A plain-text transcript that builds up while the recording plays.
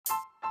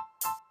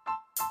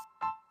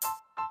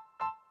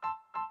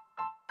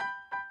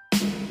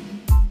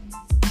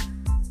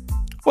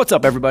What's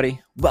up,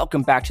 everybody?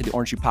 Welcome back to the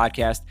Orange Shoe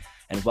Podcast,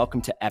 and welcome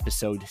to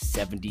episode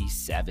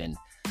 77.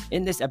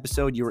 In this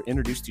episode, you were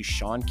introduced to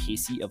Sean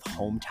Casey of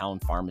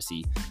Hometown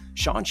Pharmacy.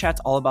 Sean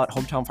chats all about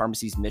Hometown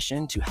Pharmacy's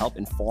mission to help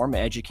inform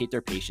and educate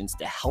their patients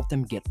to help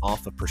them get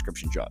off of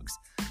prescription drugs.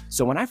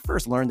 So when I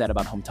first learned that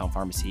about Hometown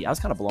Pharmacy, I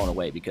was kind of blown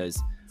away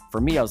because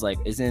for me, I was like,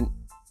 isn't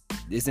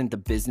the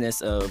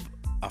business of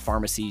a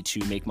pharmacy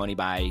to make money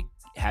by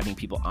having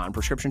people on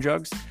prescription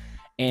drugs?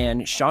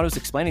 And Sean was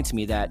explaining to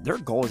me that their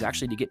goal is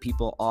actually to get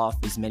people off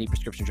as many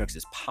prescription drugs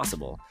as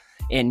possible.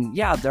 And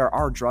yeah, there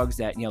are drugs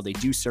that, they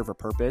do serve a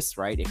purpose,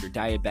 right? If you're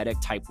diabetic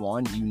type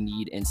 1, you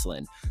need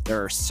insulin.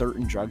 There are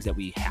certain drugs that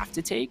we have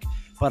to take,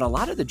 but a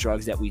lot of the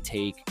drugs that we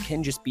take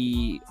can just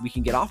be, we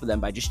can get off of them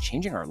by just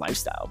changing our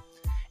lifestyle.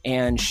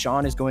 And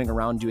Sean is going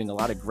around doing a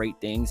lot of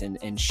great things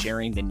and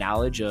sharing the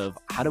knowledge of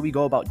how do we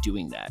go about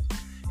doing that.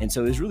 And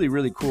so it was really,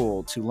 really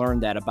cool to learn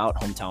that about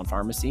Hometown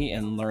Pharmacy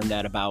and learn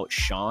that about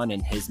Sean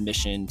and his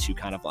mission to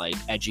kind of like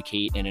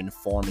educate and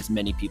inform as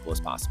many people as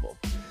possible.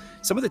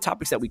 Some of the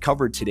topics that we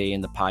covered today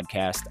in the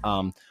podcast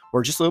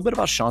were just a little bit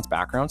about Sean's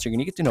background. So you're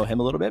going to get to know him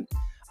a little bit.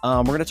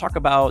 We're going to talk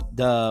about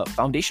the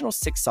foundational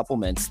 6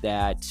 supplements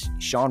that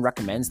Sean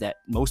recommends that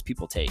most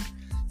people take.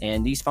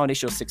 And these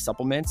foundational 6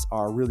 supplements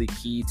are really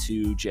key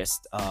to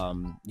just,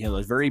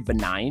 they're very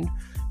benign,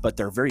 but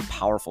they're very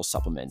powerful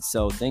supplements.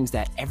 So things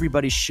that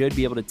everybody should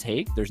be able to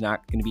take. There's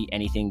not going to be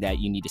anything that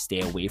you need to stay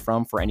away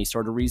from for any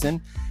sort of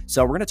reason.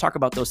 So we're going to talk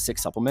about those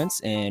 6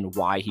 supplements and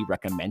why he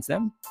recommends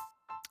them.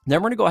 Then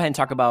we're going to go ahead and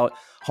talk about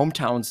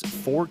Hometown's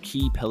 4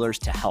 key pillars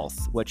to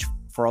health, which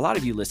for a lot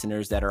of you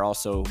listeners that are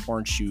also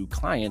Orange Shoe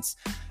clients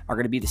are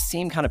going to be the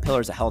same kind of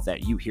pillars of health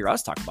that you hear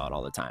us talk about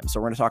all the time. So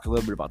we're going to talk a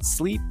little bit about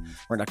sleep.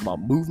 We're going to talk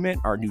about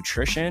movement, our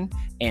nutrition,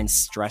 and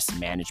stress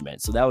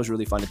management. So that was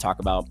really fun to talk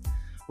about.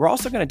 We're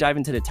also going to dive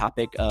into the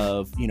topic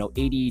of, ADD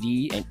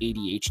and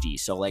ADHD.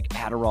 So like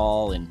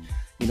Adderall and,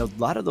 a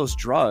lot of those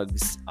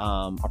drugs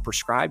are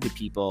prescribed to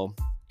people.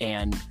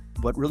 And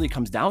what really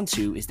comes down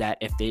to is that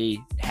if they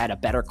had a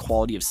better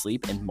quality of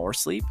sleep and more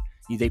sleep,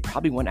 they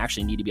probably wouldn't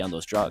actually need to be on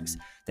those drugs.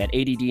 That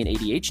ADD and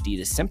ADHD,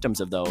 the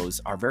symptoms of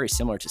those are very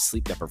similar to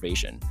sleep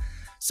deprivation.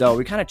 So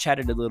we kind of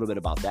chatted a little bit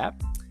about that.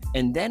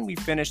 And then we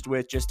finished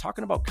with just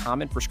talking about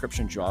common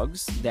prescription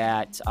drugs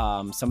that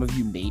some of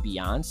you may be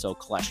on. So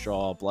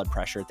cholesterol, blood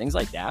pressure, things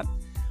like that.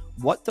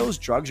 What those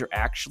drugs are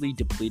actually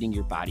depleting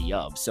your body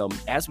of. So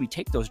as we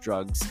take those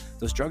drugs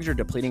are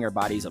depleting our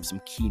bodies of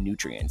some key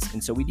nutrients.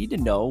 And so we need to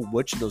know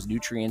which of those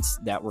nutrients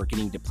that we're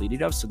getting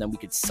depleted of so then we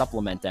could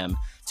supplement them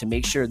to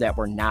make sure that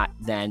we're not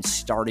then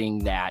starting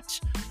that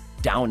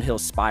downhill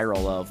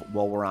spiral of,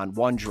 well, we're on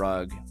one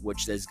drug,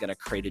 which is going to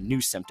create a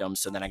new symptom.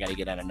 So then I got to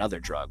get on another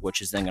drug,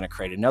 which is then going to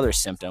create another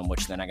symptom,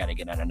 which then I got to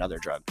get on another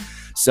drug.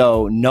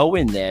 So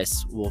knowing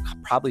this will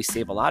probably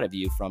save a lot of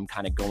you from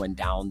kind of going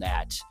down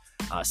that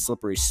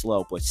slippery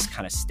slope, which is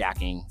kind of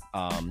stacking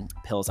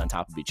pills on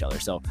top of each other.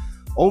 So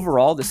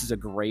overall, this is a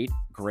great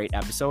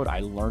episode. I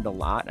learned a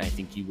lot, and I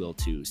think you will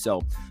too.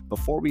 So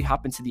before we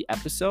hop into the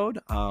episode,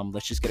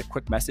 let's just get a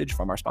quick message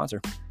from our sponsor.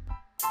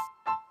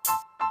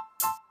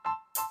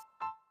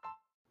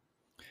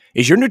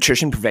 Is your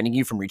nutrition preventing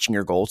you from reaching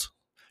your goals?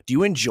 Do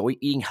you enjoy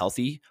eating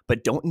healthy,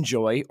 but don't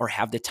enjoy or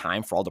have the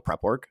time for all the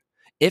prep work?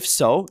 If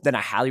so, then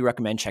I highly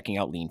recommend checking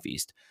out Lean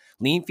Feast.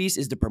 Lean Feast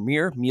is the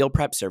premier meal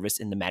prep service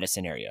in the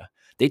Madison area.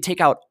 They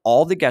take out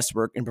all the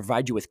guesswork and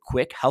provide you with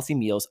quick, healthy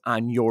meals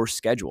on your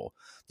schedule.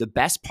 The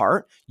best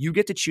part, you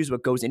get to choose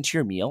what goes into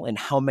your meal and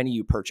how many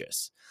you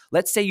purchase.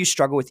 Let's say you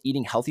struggle with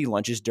eating healthy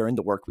lunches during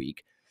the work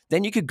week.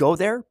 Then you could go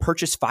there,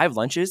 purchase 5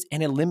 lunches,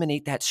 and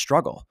eliminate that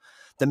struggle.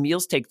 The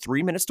meals take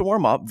 3 minutes to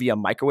warm up via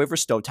microwave or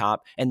stovetop,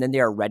 and then they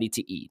are ready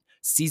to eat.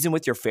 Season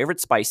with your favorite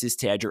spices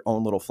to add your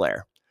own little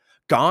flair.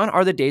 Gone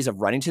are the days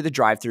of running to the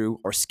drive-thru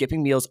or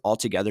skipping meals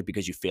altogether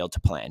because you failed to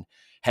plan.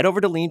 Head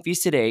over to Lean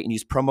Feast today and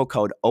use promo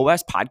code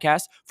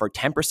OSPodcast for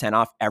 10%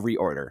 off every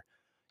order.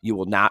 You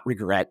will not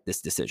regret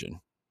this decision.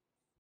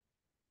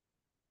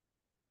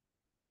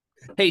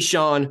 Hey,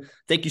 Sean,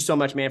 thank you so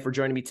much, man, for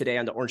joining me today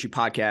on the Orange Shoe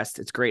Podcast.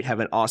 It's great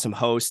having an awesome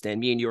host, and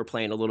me and you were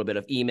playing a little bit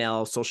of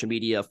email, social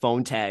media,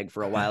 phone tag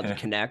for a while to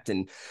connect,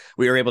 and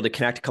we were able to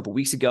connect a couple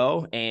weeks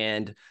ago,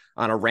 and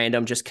on a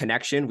random just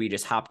connection, we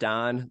just hopped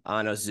on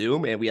a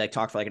Zoom, and we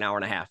talked for like an hour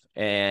and a half,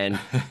 and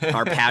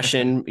our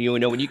passion,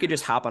 when you could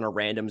just hop on a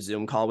random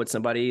Zoom call with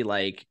somebody,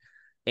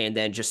 and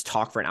then just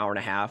talk for an hour and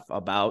a half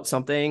about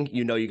something,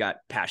 you got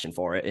passion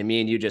for it. And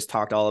me and you just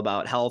talked all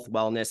about health,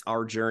 wellness,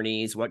 our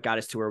journeys, what got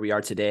us to where we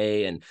are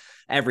today and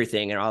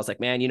everything. And I was like,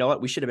 man, you know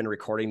what? We should have been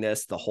recording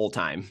this the whole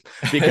time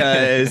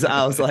because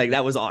I was like,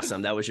 that was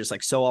awesome. That was just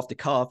so off the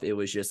cuff. It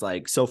was just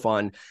so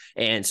fun.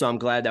 And so I'm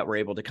glad that we're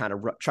able to kind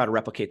of try to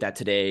replicate that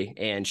today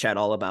and chat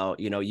all about,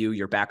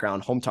 your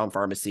background, Hometown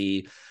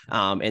Pharmacy,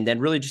 and then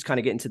really just kind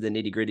of get into the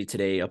nitty gritty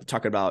today of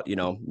talking about,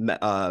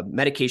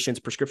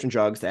 medications, prescription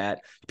drugs that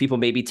people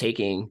may may be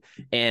taking.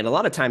 And a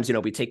lot of times,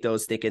 we take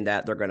those thinking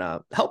that they're going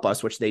to help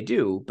us, which they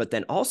do, but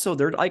then also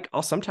they're like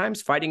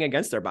sometimes fighting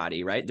against our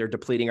body, right? They're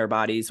depleting our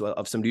bodies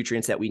of some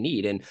nutrients that we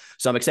need. And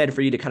so I'm excited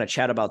for you to kind of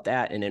chat about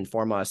that and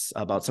inform us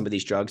about some of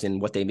these drugs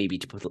and what they may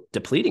be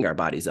depleting our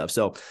bodies of.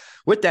 So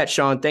with that,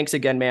 Sean, thanks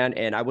again, man.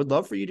 And I would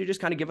love for you to just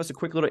kind of give us a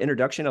quick little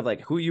introduction of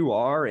like who you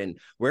are and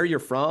where you're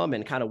from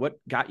and kind of what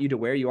got you to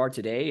where you are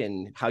today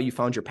and how you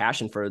found your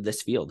passion for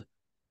this field.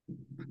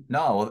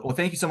 No, well,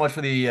 thank you so much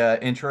for the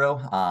intro.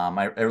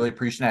 I really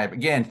appreciate it.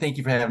 Again, thank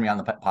you for having me on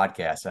the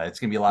podcast. It's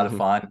going to be a lot of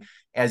fun.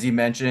 As you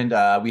mentioned,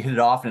 we hit it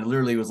off and it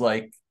literally was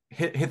like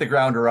hit the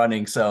ground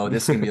running. So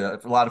this is going to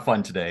be a lot of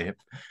fun today.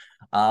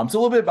 So a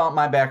little bit about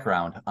my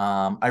background.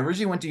 I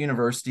originally went to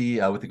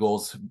university with the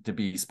goals to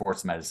be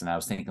sports medicine. I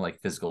was thinking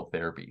like physical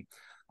therapy.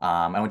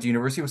 I went to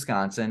University of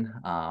Wisconsin,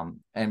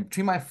 and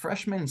between my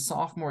freshman and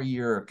sophomore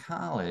year of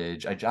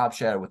college, I job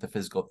shadowed with a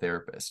physical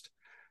therapist.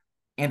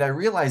 And I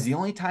realized the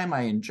only time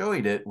I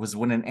enjoyed it was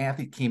when an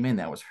athlete came in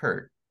that was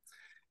hurt.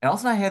 And all of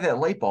a sudden I had that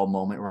light bulb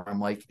moment where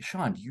I'm like,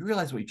 Sean, do you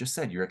realize what you just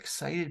said? You're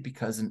excited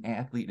because an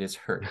athlete is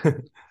hurt.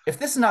 If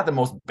this is not the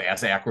most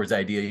backwards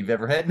idea you've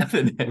ever had,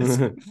 nothing is.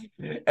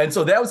 And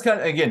so that was kind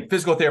of, again,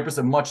 physical therapist,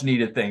 a much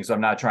needed thing. So I'm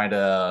not trying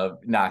to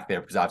knock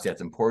there because obviously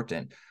that's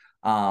important.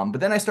 But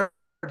then I started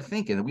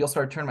thinking, the wheel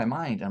started turning my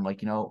mind. I'm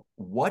like,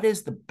 what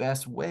is the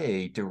best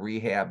way to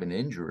rehab an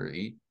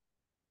injury?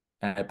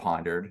 And I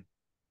pondered.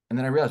 And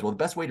then I realized, well, the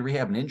best way to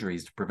rehab an injury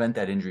is to prevent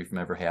that injury from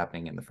ever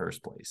happening in the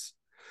first place.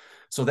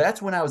 So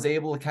that's when I was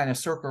able to kind of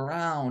circle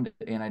around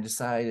and I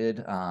decided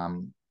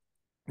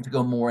to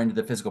go more into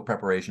the physical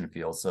preparation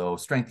field. So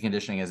strength and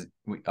conditioning, as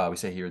we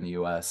say here in the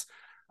US.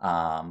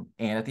 And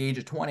at the age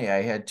of 20,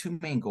 I had two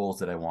main goals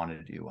that I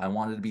wanted to do. I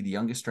wanted to be the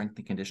youngest strength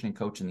and conditioning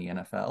coach in the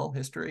NFL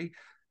history.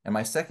 And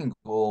my second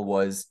goal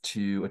was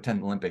to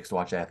attend the Olympics to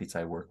watch athletes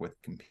I work with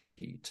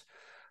compete.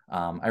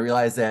 I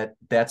realized that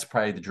that's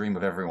probably the dream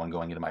of everyone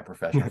going into my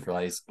profession. I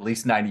realized at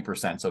least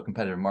 90%, so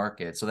competitive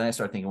market. So then I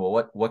started thinking,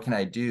 well, what can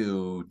I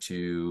do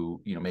to,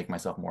 make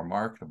myself more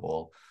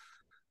marketable?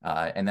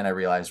 And then I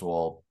realized,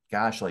 well,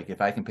 gosh, like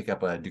if I can pick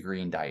up a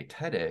degree in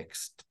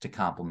dietetics to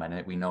complement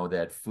it, we know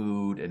that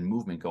food and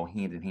movement go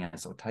hand in hand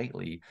so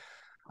tightly.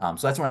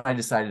 So that's when I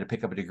decided to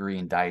pick up a degree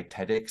in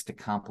dietetics to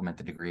complement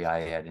the degree I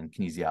had in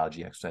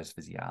kinesiology, exercise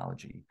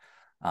physiology.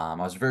 I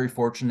was very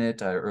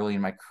fortunate early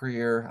in my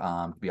career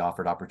to be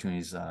offered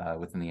opportunities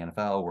within the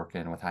NFL,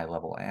 working with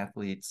high-level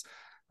athletes.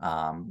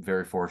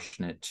 Very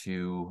fortunate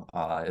to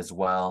as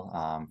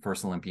well.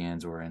 First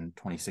Olympians were in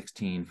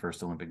 2016,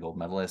 first Olympic gold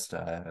medalist.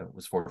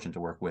 Was fortunate to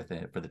work with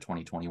it for the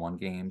 2021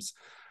 games.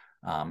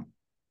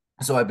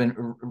 So I've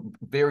been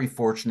very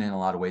fortunate in a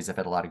lot of ways. I've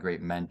had a lot of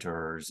great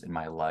mentors in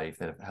my life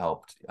that have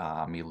helped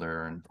me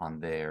learn on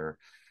there.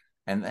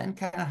 And then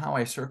kind of how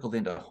I circled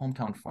into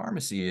hometown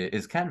pharmacy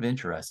is kind of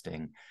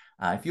interesting.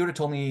 If you would have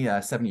told me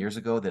 7 years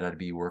ago that I'd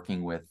be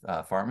working with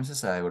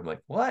pharmacists, I would be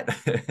like, what?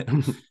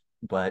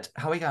 But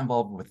how I got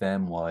involved with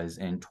them was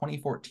in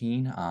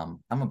 2014.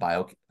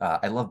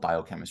 I love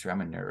biochemistry.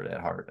 I'm a nerd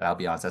at heart. I'll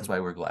be honest. That's why I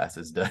wear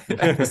glasses to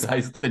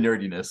emphasize the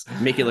nerdiness.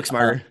 Make you look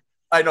smarter.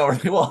 I know.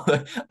 Well,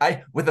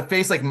 with a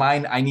face like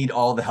mine, I need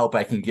all the help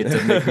I can get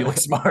to make me look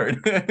smart.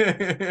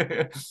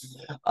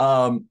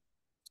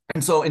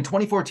 And so in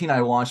 2014,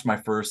 I launched my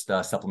first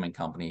supplement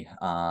company.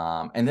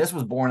 And this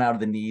was born out of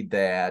the need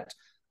that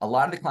a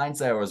lot of the clients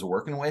that I was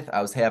working with,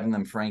 I was having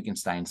them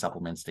Frankenstein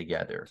supplements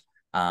together.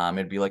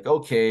 It'd be like,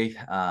 okay,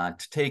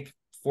 to take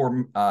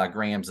 4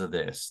 grams of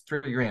this,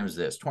 3 grams of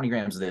this, 20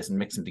 grams of this, and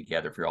mix them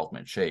together for your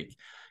ultimate shake.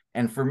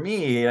 And for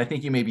me, I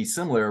think you may be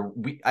similar.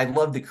 I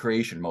love the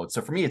creation mode.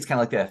 So for me, it's kind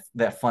of like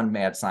that fun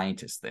mad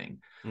scientist thing.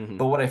 Mm-hmm.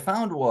 But what I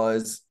found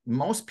was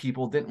most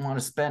people didn't want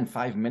to spend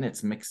 5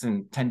 minutes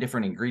mixing 10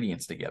 different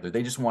ingredients together.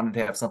 They just wanted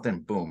to have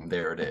something, boom,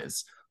 there it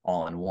is,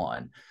 all in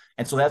one.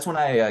 And so that's when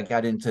I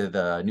got into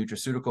the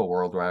nutraceutical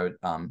world where I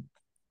would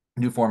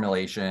new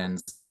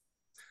formulations,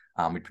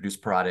 we produce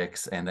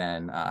products. And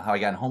then how I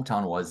got in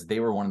Hometown was they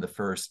were one of the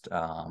first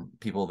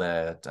people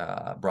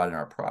that brought in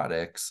our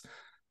products.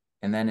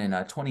 And then in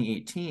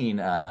 2018,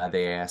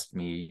 they asked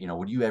me,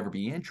 would you ever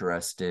be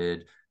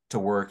interested to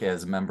work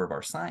as a member of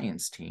our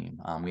science team?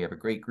 We have a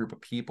great group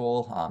of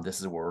people. This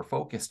is what we're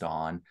focused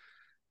on.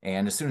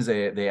 And as soon as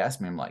they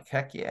asked me, I'm like,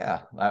 heck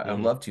yeah,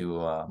 I'd love to.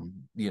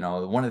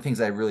 One of the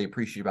things I really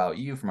appreciate about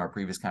you from our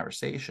previous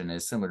conversation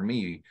is similar to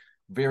me,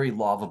 very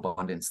law of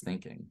abundance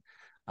thinking.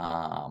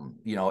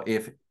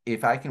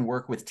 If I can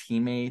work with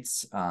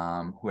teammates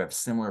who have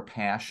similar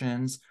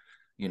passions,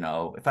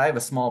 if I have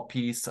a small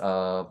piece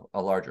of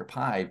a larger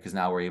pie, because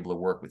now we're able to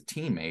work with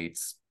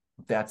teammates,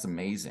 that's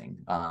amazing.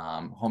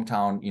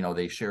 Hometown,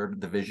 they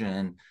shared the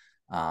vision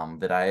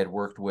that I had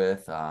worked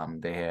with.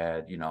 They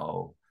had,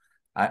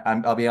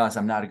 I'll be honest,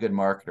 I'm not a good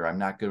marketer. I'm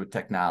not good with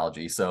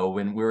technology. So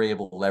when we're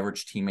able to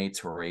leverage teammates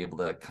who are able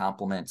to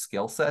complement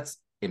skill sets,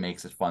 it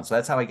makes it fun. So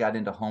that's how I got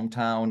into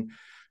Hometown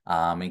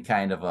and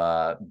kind of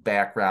a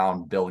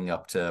background building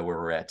up to where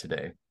we're at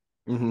today.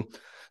 Mm-hmm.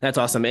 That's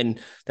awesome. And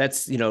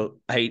that's,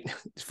 I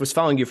was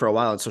following you for a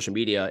while on social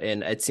media,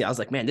 and I was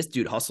like, man, this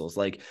dude hustles.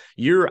 Like,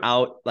 you're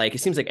out, like, it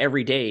seems like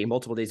every day,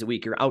 multiple days a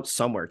week, you're out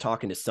somewhere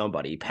talking to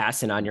somebody,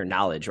 passing on your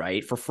knowledge,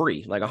 right? For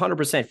free, like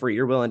 100% free.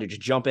 You're willing to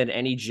just jump in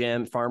any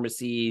gym,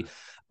 pharmacy,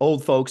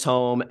 old folks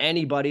home,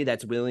 anybody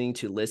that's willing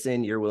to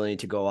listen, you're willing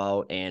to go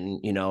out and,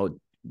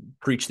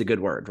 preach the good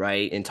word,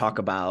 right? And talk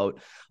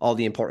about all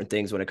the important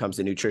things when it comes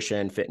to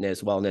nutrition,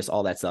 fitness, wellness,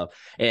 all that stuff.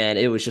 And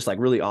it was just like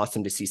really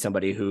awesome to see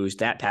somebody who's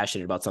that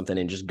passionate about something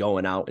and just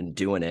going out and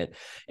doing it.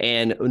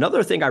 And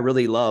another thing I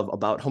really love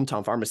about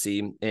Hometown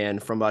Pharmacy,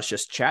 and from us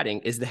just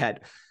chatting, is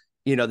that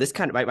this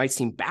kind of might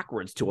seem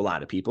backwards to a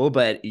lot of people,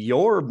 but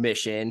your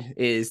mission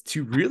is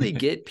to really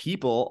get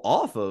people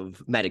off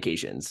of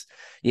medications,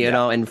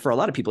 and for a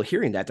lot of people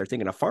hearing that, they're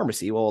thinking of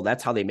pharmacy. Well,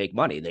 that's how they make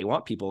money. They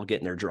want people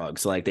getting their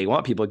drugs. Like, they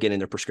want people getting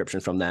their prescription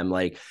from them.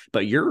 Like,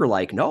 but you're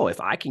like, no,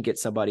 if I could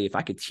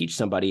teach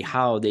somebody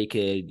how they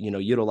could,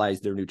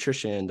 utilize their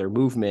nutrition, their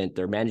movement,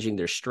 they're managing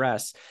their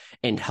stress,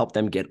 and help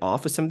them get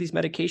off of some of these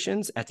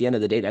medications, at the end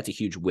of the day, that's a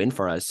huge win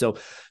for us. So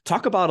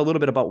talk about a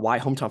little bit about why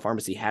Hometown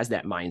Pharmacy has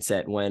that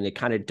mindset when it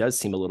kind of does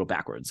seem a little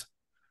backwards.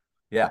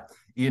 Yeah.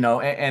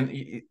 And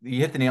you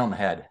hit the nail on the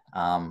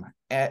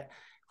head.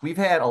 We've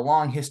had a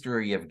long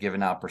history of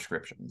giving out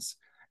prescriptions.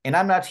 And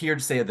I'm not here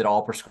to say that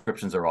all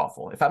prescriptions are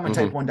awful. If I'm a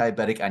type 1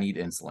 diabetic, I need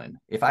insulin.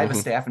 If I have a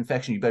staph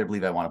infection, you better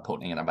believe I want a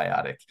potent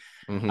antibiotic.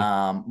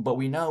 But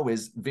we know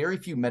is very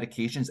few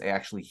medications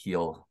actually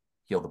heal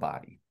the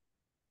body.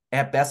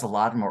 At best, a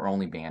lot of them are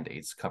only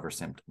Band-Aids, cover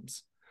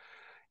symptoms.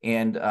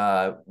 And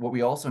what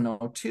we also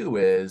know too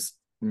is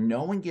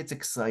no one gets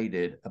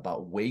excited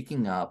about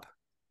waking up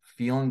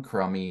feeling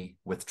crummy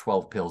with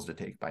 12 pills to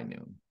take by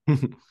noon.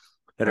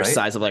 That are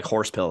size of like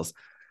horse pills.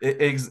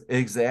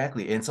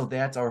 Exactly. And so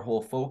that's our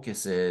whole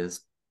focus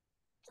is,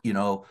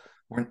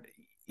 we're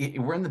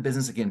in the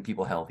business of getting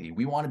people healthy.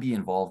 We want to be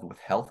involved with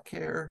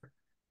healthcare,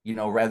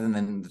 rather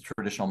than the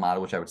traditional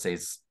model, which I would say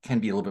can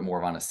be a little bit more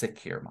of on a sick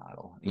care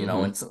model,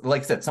 and so,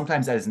 like I said,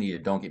 sometimes that is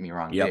needed. Don't get me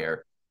wrong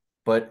there.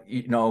 But,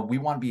 we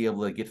want to be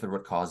able to get to the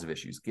root cause of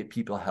issues, get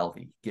people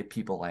healthy, get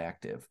people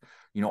active.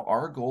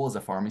 Our goal as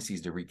a pharmacy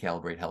is to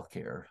recalibrate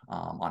healthcare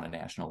on a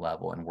national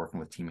level, and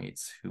working with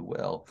teammates who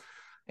will.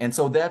 And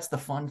so that's the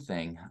fun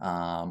thing.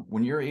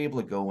 When you're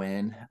able to go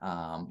in,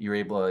 you're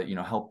able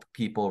to, help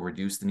people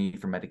reduce the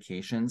need for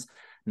medications.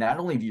 Not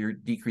only do you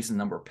decrease the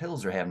number of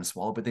pills they're having to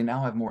swallow, but they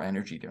now have more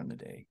energy during the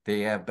day.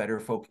 They have better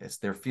focus.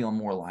 They're feeling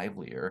more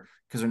livelier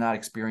because they're not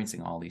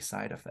experiencing all these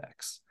side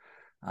effects.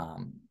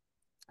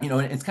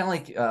 It's kind of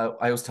like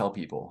I always tell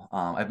people,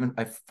 I'm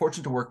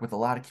fortunate to work with a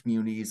lot of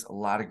communities, a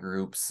lot of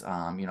groups.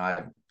 I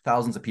have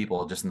thousands of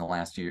people just in the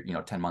last year,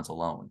 10 months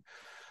alone.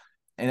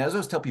 And as I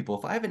always tell people,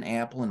 if I have an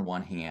apple in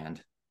one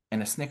hand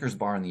and a Snickers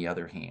bar in the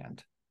other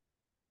hand,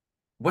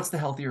 what's the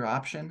healthier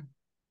option?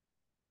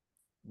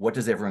 What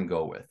does everyone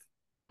go with?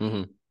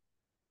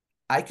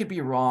 I could be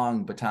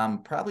wrong, but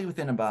Tom, probably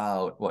within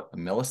about a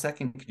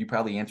millisecond, could you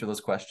probably answer those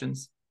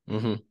questions?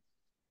 And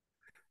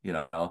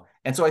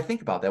so I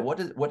think about that.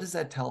 What does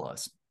that tell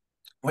us?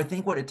 Well, I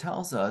think what it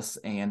tells us,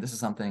 and this is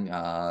something one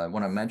of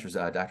my mentors,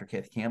 Dr.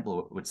 Kathy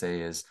Campbell, would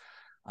say is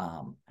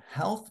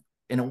health,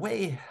 in a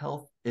way,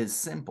 health is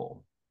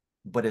simple,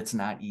 but it's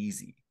not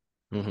easy.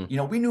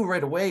 We knew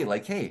right away,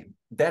 like, hey,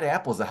 that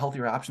apple is a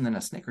healthier option than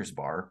a Snickers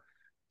bar,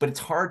 but it's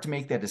hard to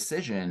make that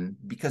decision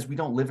because we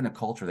don't live in a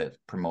culture that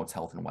promotes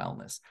health and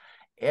wellness.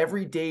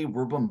 Every day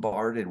we're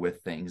bombarded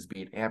with things,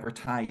 be it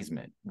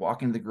advertisement,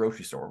 walking to the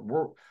grocery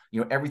store.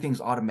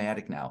 Everything's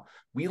automatic now.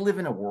 We live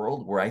in a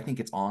world where I think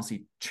it's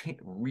honestly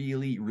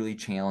really, really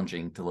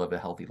challenging to live a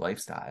healthy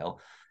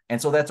lifestyle.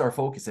 And so that's our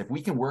focus. If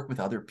we can work with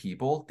other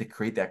people to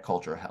create that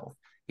culture of health,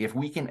 if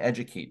we can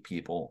educate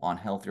people on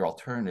healthier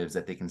alternatives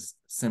that they can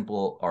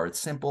simple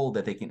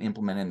that they can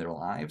implement in their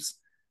lives,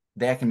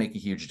 that can make a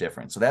huge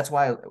difference. So that's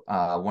why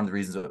one of the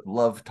reasons I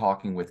love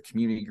talking with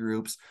community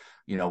groups.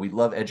 We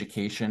love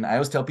education. I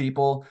always tell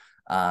people,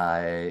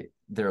 they're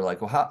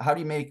like, well, how do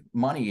you make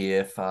money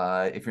if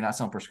you're not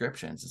selling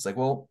prescriptions? It's like,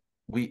 well,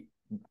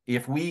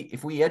 if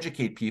we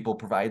educate people,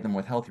 provide them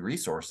with healthy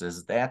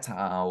resources, that's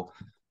how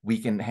we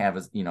can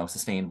have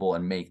sustainable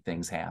and make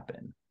things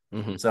happen.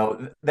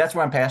 So that's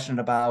what I'm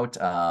passionate about.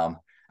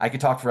 I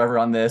could talk forever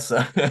on this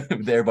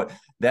there, but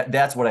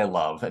that's what I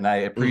love. And I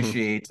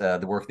appreciate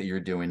the work that you're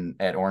doing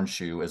at Orange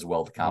Shoe as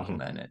well to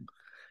complement it.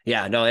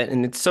 Yeah, no,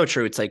 and it's so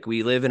true. It's like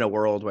we live in a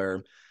world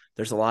where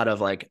there's a lot of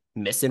like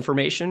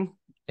misinformation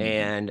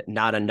and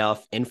not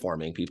enough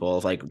informing people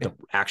of like the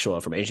actual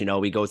information.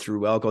 We go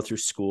through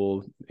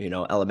school,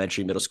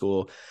 elementary, middle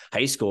school,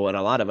 high school, and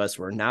a lot of us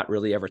were not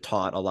really ever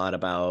taught a lot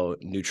about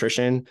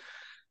nutrition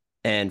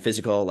and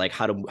physical, like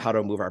how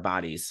to move our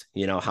bodies,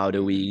 how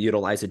do we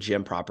utilize a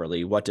gym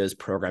properly? What does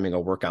programming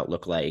a workout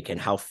look like? And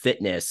how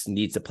fitness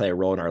needs to play a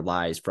role in our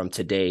lives from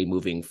today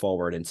moving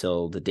forward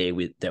until the day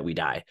that we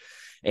die.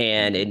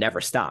 and it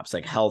never stops.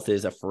 Like health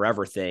is a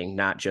forever thing,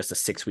 not just a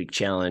 6-week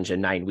challenge, a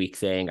 9-week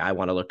thing. I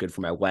want to look good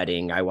for my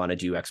wedding. I want to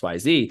do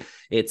XYZ.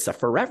 It's a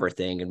forever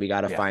thing. And we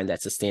got to find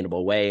that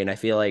sustainable way. And I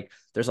feel like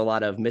there's a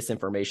lot of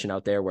misinformation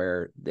out there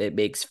where it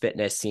makes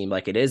fitness seem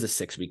like it is a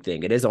 6-week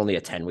thing. It is only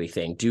a 10-week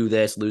thing. Do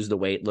this, lose the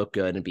weight, look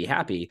good, and be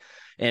happy.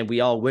 And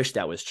we all wish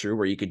that was true,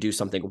 where you could do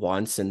something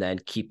once and then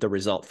keep the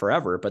result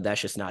forever, but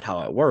that's just not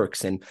how it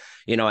works. And,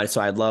 and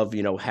so I love,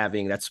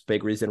 having, that's a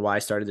big reason why I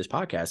started this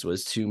podcast,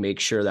 was to make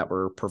sure that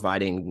we're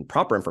providing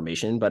proper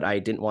information, but I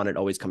didn't want it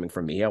always coming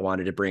from me. I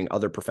wanted to bring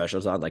other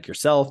professionals on, like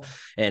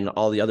yourself and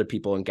all the other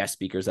people and guest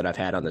speakers that I've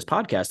had on this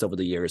podcast over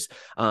the years,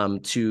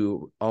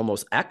 to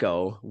almost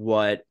echo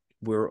what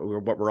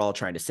we're all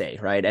trying to say,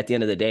 right? At the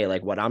end of the day,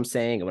 like what I'm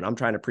saying and what I'm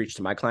trying to preach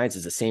to my clients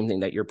is the same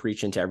thing that you're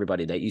preaching to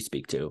everybody that you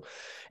speak to.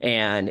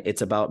 And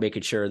it's about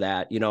making sure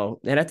that,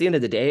 and at the end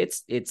of the day,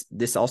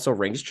 this also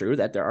rings true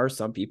that there are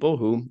some people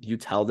who you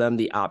tell them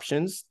the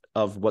options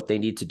of what they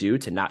need to do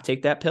to not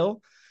take that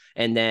pill.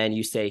 And then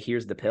you say,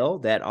 here's the pill,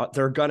 that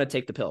they're going to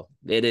take the pill.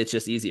 It's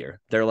just easier.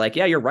 They're like,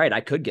 yeah, you're right.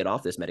 I could get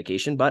off this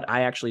medication, but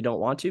I actually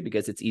don't want to,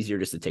 because it's easier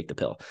just to take the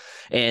pill.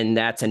 And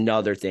that's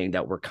another thing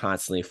that we're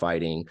constantly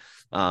fighting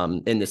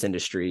in this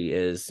industry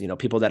is,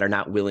 people that are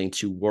not willing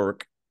to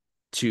work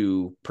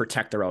to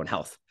protect their own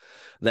health.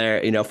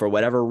 They're, for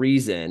whatever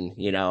reason,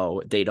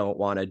 they don't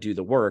want to do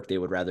the work. They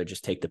would rather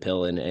just take the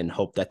pill and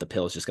hope that the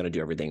pill is just going to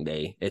do everything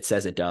it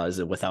says it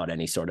does without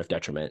any sort of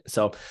detriment.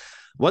 So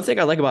one thing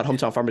I like about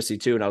Hometown Pharmacy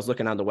too, and I was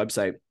looking on the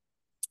website,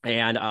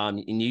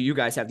 and you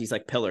guys have these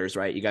like pillars,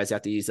 right? You guys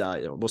have these,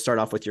 we'll start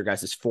off with your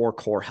guys' 4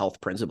 core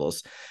health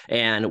principles,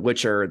 and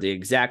which are the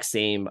exact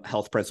same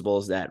health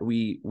principles that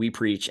we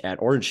preach at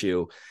Orange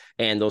Shoe.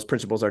 And those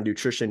principles are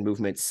nutrition,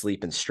 movement,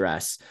 sleep, and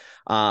stress.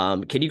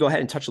 Can you go ahead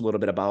and touch a little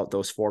bit about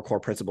those 4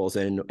 core principles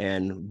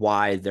and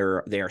why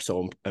they are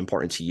so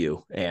important to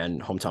you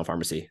and Hometown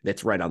Pharmacy?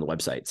 That's right on the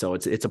website. So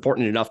it's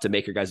important enough to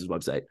make your guys'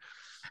 website.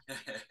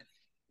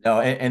 No,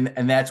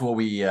 and that's what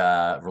we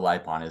rely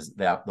upon, is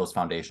those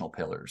foundational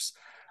pillars.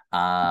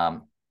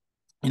 Kind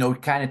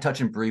of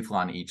touching briefly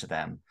on each of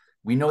them.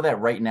 We know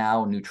that right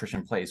now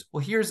nutrition plays.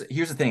 Well, here's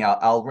the thing.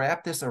 I'll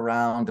wrap this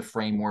around the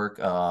framework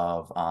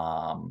of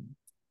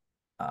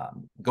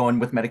going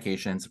with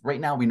medications. Right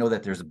now, we know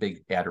that there's a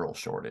big Adderall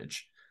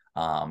shortage.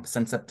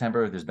 Since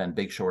September, there's been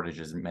big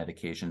shortages in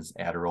medications.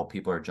 Adderall,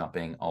 people are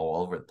jumping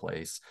all over the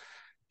place.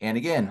 And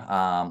again,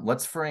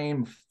 let's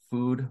frame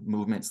food,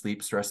 movement,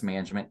 sleep, stress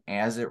management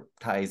as it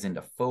ties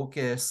into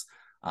focus.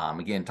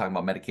 Again, talking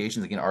about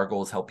medications, again, our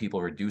goal is help people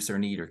reduce their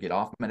need or get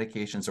off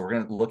medication. So we're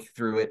going to look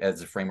through it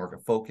as a framework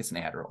of focus and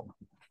Adderall.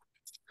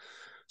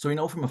 So we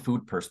know from a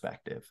food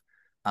perspective,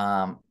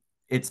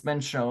 it's been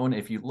shown,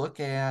 if you look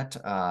at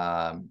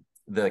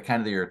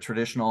your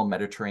traditional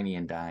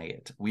Mediterranean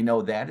diet, we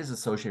know that is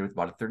associated with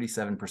about a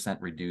 37%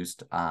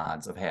 reduced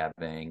odds of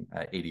having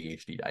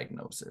ADHD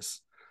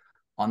diagnosis.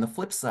 On the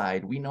flip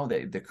side, we know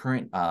that the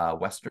current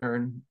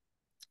Western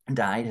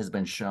diet has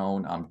been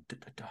shown,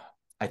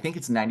 I think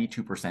it's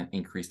 92%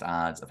 increased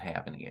odds of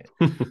having it.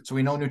 So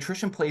we know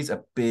nutrition plays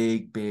a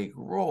big, big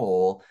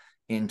role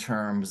in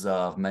terms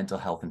of mental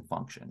health and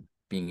function,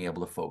 being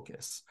able to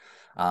focus.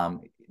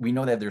 We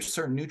know that there's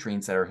certain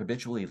nutrients that are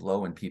habitually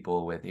low in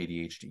people with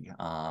ADHD,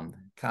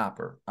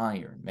 copper,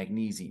 iron,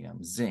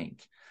 magnesium,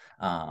 zinc,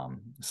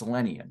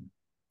 selenium.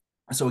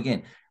 So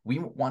again, we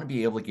want to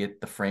be able to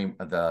get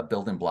the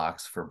building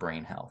blocks for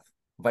brain health.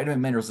 Vitamin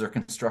minerals are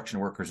construction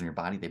workers in your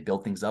body. They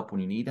build things up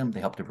when you need them.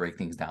 They help to break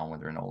things down when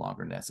they're no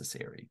longer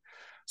necessary.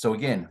 So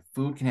again,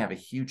 food can have a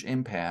huge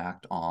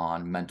impact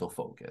on mental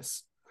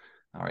focus.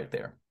 All right,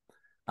 there.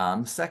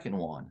 Second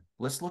one,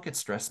 let's look at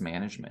stress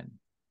management.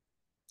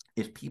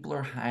 If people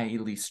are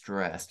highly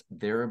stressed,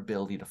 their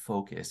ability to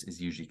focus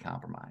is usually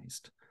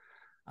compromised.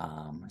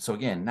 So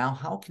again, now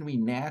how can we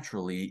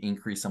naturally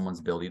increase someone's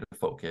ability to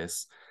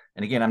focus?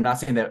 And again, I'm not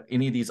saying that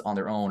any of these on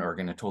their own are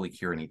going to totally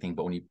cure anything,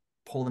 but when you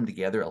pull them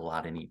together, a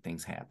lot of neat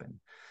things happen.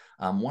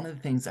 One of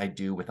the things I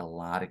do with a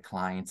lot of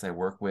clients I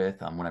work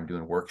with, when I'm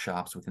doing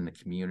workshops within the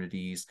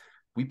communities,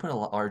 we put a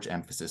large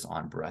emphasis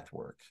on breath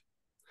work.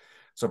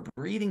 So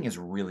breathing is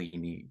really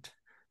neat.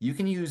 You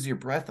can use your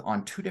breath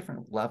on 2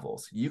 different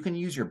levels. You can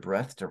use your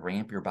breath to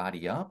ramp your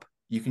body up.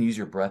 You can use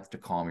your breath to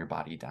calm your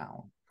body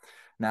down.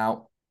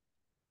 Now,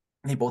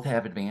 they both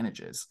have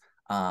advantages.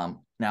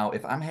 Now,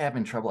 if I'm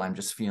having trouble, I'm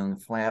just feeling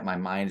flat, my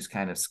mind is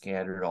kind of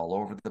scattered all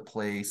over the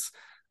place.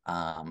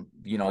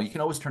 You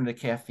can always turn to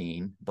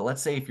caffeine, but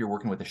let's say if you're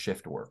working with a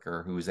shift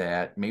worker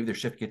maybe their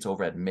shift gets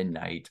over at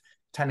midnight,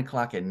 10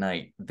 o'clock at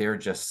night, they're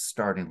just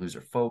starting to lose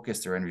their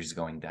focus, their energy is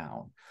going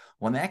down.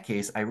 Well, in that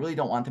case, I really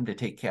don't want them to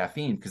take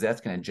caffeine because that's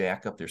going to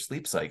jack up their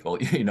sleep cycle,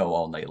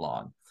 all night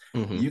long.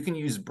 Mm-hmm. You can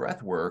use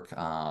breath work.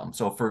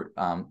 So for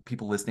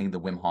people listening, the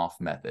Wim Hof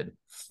method,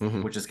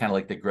 which is kind of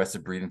like the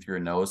aggressive breathing through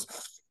your nose.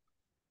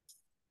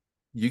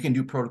 You can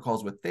do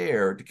protocols with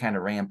there to kind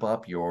of ramp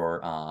up your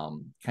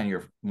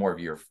more of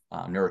your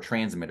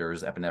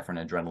neurotransmitters,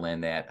 epinephrine,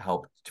 adrenaline, that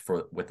help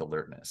with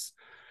alertness.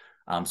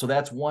 So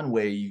that's one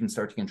way you can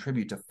start to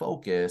contribute to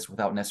focus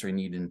without necessarily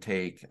needing to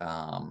take,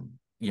 an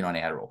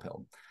Adderall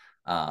pill.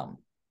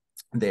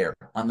 There.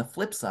 On the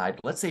flip side,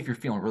 let's say if you're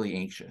feeling really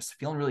anxious,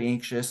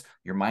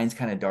 your mind's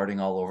kind of darting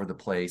all over the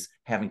place,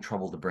 having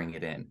trouble to bring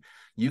it in.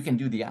 You can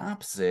do the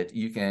opposite.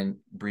 You can,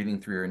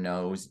 breathing through your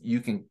nose, you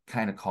can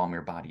kind of calm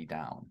your body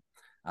down.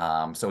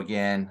 So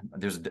again,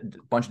 there's a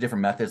bunch of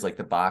different methods, like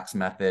the box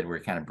method, where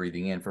you're kind of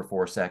breathing in for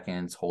 4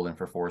 seconds, holding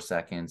for 4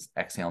 seconds,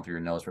 exhaling through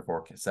your nose for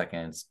 4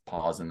 seconds,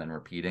 pause, and then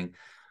repeating.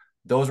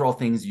 Those are all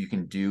things you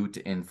can do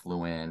to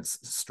influence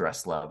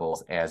stress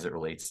levels as it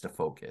relates to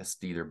focus,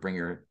 to either bring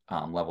your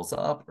levels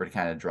up or to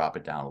kind of drop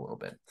it down a little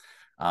bit.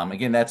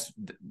 Again, that's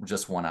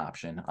just one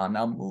option.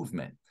 Now,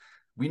 movement.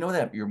 We know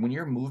that when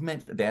you're in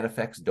movement, that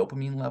affects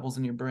dopamine levels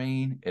in your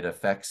brain. It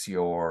affects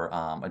your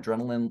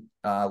adrenaline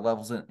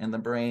levels in the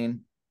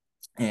brain.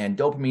 And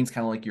dopamine is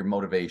kind of like your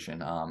motivation.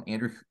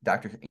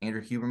 Dr.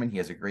 Andrew Huberman, he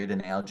has a great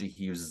analogy.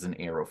 He uses an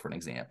arrow for an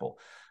example.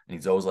 And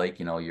he's always like,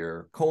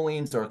 your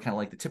cholines are kind of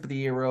like the tip of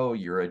the arrow.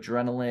 Your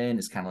adrenaline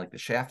is kind of like the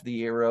shaft of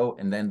the arrow.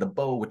 And then the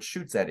bow, which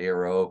shoots that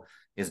arrow,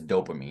 is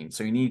dopamine.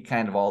 So you need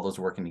kind of all those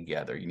working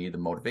together. You need the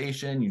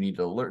motivation, you need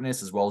the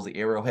alertness, as well as the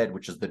arrowhead,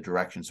 which is the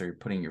direction. So you're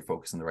putting your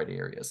focus in the right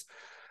areas.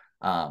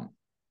 And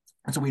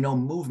so we know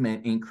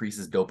movement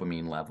increases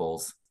dopamine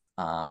levels.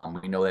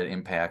 We know that it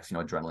impacts,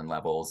 adrenaline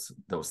levels,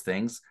 those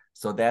things.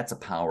 So that's a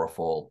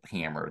powerful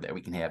hammer that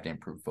we can have to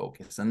improve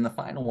focus. And the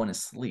final one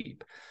is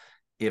sleep.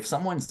 If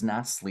someone's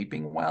not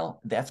sleeping well,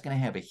 that's going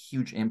to have a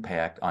huge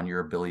impact on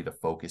your ability to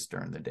focus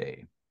during the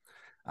day.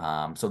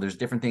 So there's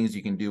different things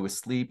you can do with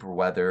sleep, or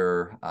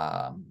whether,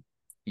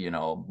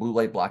 blue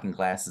light blocking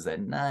glasses at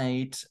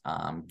night,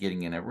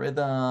 getting in a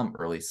rhythm,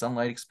 early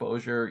sunlight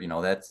exposure,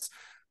 that's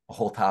a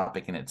whole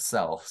topic in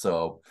itself.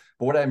 So,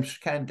 but what I'm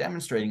kind of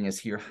demonstrating is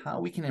here how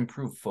we can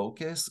improve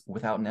focus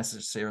without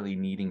necessarily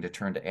needing to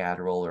turn to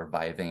Adderall or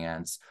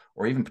Vyvanse,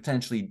 or even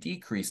potentially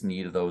decrease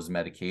need of those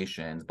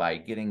medications by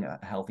getting a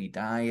healthy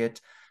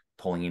diet,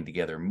 pulling in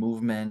together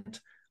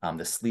movement,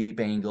 the sleep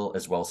angle,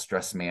 as well as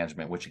stress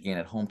management, which again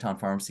at Hometown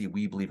Pharmacy,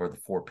 we believe are the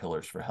 4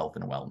 pillars for health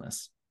and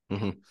wellness.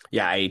 Mm-hmm.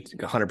 Yeah, I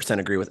 100%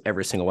 agree with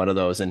every single one of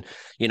those. And,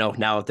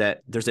 now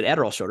that there's an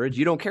Adderall shortage,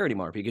 you don't care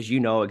anymore because you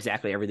know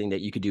exactly everything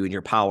that you could do in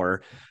your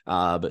power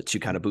but to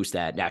kind of boost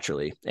that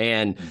naturally.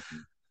 And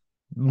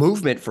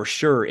movement for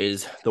sure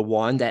is the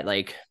one that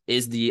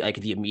is the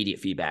immediate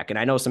feedback. And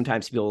I know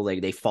sometimes people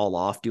they fall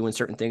off doing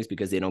certain things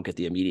because they don't get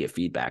the immediate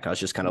feedback. I was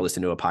just kind of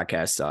listening to a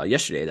podcast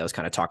yesterday that was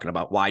kind of talking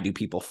about why do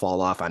people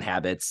fall off on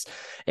habits.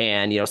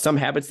 And, some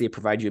habits, they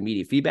provide you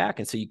immediate feedback.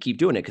 And so you keep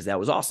doing it because that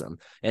was awesome.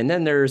 And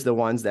then there's the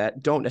ones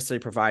that don't necessarily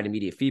provide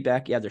immediate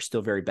feedback. Yeah, they're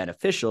still very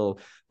beneficial,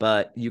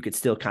 but you could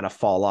still kind of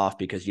fall off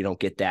because you don't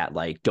get that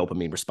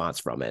dopamine response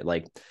from it.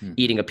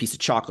 Eating a piece of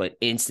chocolate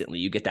instantly,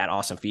 you get that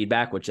awesome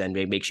feedback, which then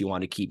makes you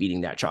want to keep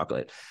eating that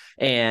chocolate.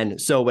 And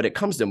so when it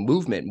comes to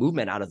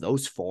movement out of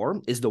those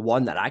 4 is the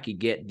one that I could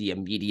get the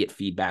immediate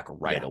feedback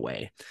right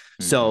away.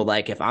 So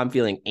if I'm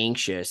feeling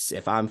anxious,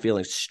 if I'm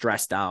feeling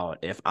stressed out,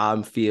 if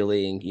I'm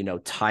feeling,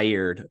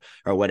 tired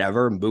or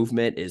whatever,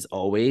 movement is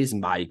always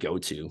my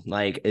go-to.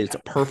 It's a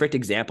perfect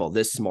example.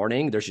 This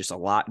morning, there's just a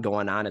lot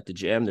going on at the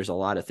gym. There's a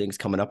lot of things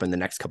coming up in the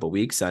next couple of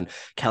weeks on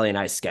Kelly and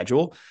I's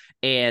schedule.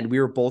 And we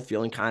were both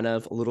feeling kind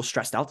of a little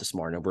stressed out this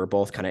morning. We were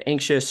both kind of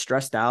anxious,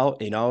 stressed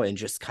out, and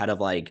just kind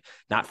of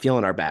not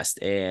feeling our best.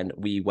 And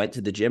we went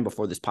to the gym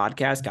before this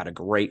podcast, got a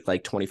great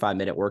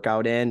 25-minute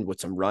workout in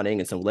with some running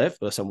and some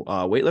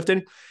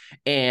weightlifting.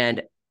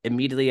 And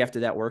immediately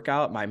after that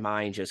workout, my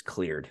mind just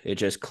cleared. It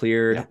just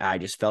cleared. Yeah. I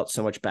just felt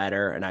so much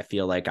better. And I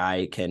feel like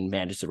I can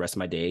manage the rest of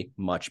my day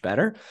much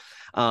better.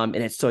 And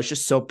it's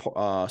just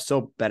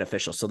so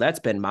beneficial. So that's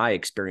been my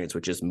experience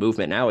with just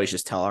movement. And I always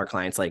just tell our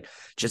clients,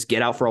 just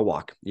get out for a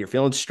walk. You're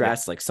feeling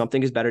stressed,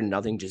 something is better than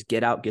nothing. Just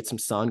get out, get some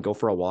sun, go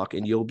for a walk.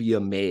 And you'll be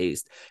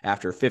amazed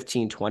after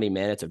 15, 20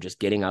 minutes of just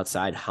getting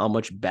outside, how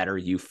much better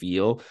you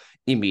feel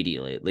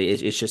immediately.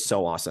 It's just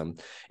so awesome.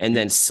 And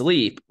then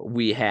sleep,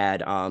 we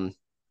had,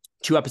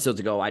 2 episodes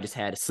ago, I just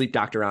had a sleep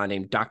doctor on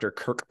named Dr.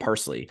 Kirk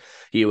Parsley.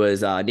 He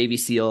was a Navy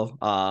SEAL,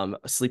 a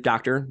sleep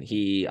doctor.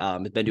 He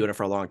has been doing it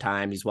for a long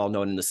time. He's well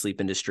known in the sleep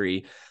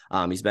industry.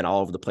 He's been all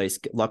over the place.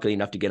 Luckily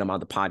enough to get him on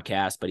the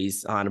podcast, but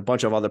he's on a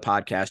bunch of other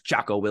podcasts,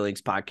 Jocko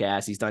Willink's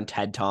podcast. He's done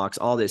TED Talks,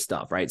 all this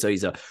stuff, right? So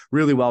he's a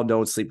really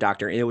well-known sleep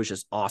doctor. And it was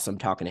just awesome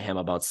talking to him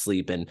about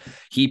sleep. And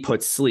he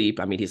puts sleep,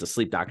 he's a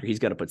sleep doctor. He's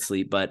going to put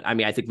sleep. But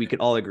I think we could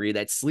all agree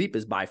that sleep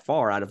is by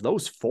far, out of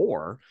those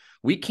 4,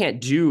 we can't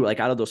do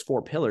out of those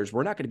 4 pillars,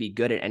 we're not going to be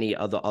good at any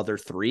of the other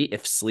 3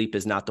 if sleep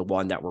is not the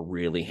one that we're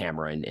really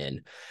hammering in.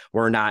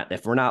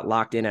 If we're not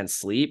locked in on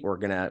sleep,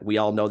 we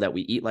all know that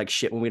we eat like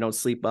shit when we don't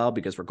sleep well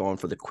because we're going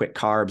for the quick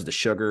carbs, the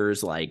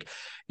sugars,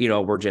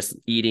 we're just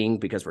eating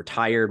because we're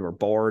tired, we're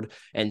bored.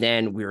 And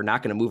then we're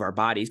not going to move our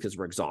bodies because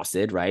we're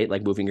exhausted, right?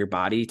 Moving your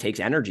body takes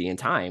energy and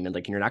time.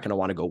 And you're not going to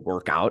want to go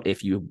work out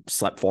if you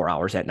slept 4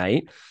 hours at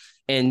night.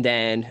 And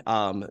then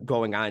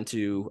going on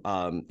to,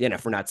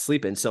 if we're not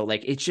sleeping. So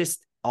it's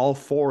just, all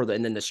for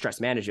and then the stress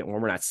management,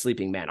 when we're not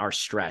sleeping, man, our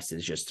stress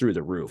is just through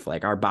the roof.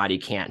 Like our body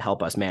can't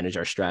help us manage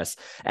our stress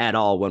at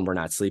all when we're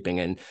not sleeping.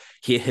 And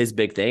his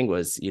big thing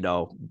was,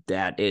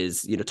 that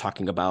is,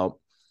 talking about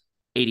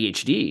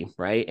ADHD,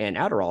 right? And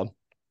Adderall.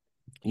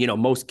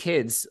 Most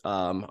kids,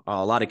 a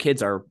lot of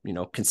kids are,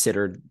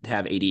 considered to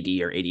have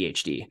ADD or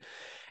ADHD.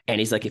 And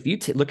he's like, if you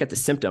look at the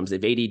symptoms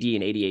of ADD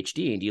and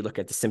ADHD, and you look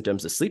at the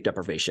symptoms of sleep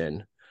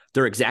deprivation,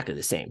 they're exactly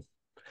the same.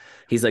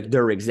 He's like,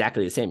 they're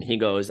exactly the same. He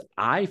goes,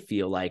 I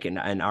feel like, and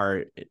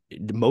our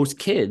most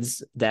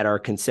kids that are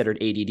considered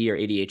ADD or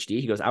ADHD,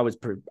 he goes, I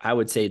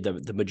would say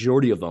the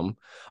majority of them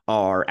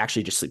are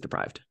actually just sleep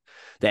deprived.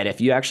 That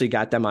if you actually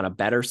got them on a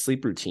better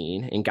sleep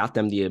routine and got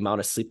them the amount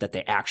of sleep that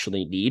they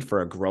actually need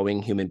for a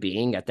growing human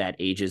being at that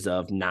ages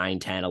of 9,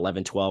 10,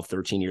 11, 12,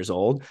 13 years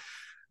old,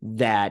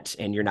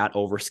 and you're not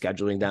over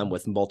scheduling them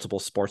with multiple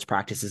sports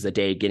practices a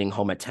day, getting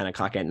home at 10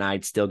 o'clock at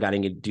night, still got to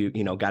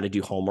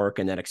do homework,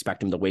 and then expect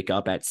them to wake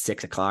up at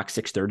 6 o'clock,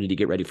 6:30 to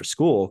get ready for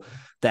school,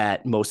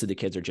 that most of the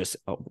kids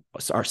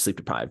are sleep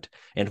deprived.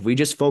 And if we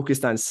just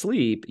focused on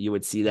sleep, you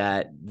would see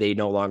that they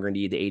no longer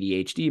need the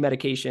ADHD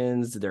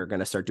medications. They're going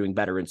to start doing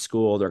better in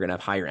school. They're going to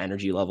have higher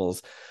energy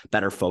levels,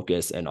 better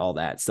focus, and all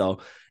that. So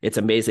it's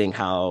amazing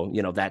how,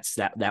 that's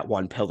that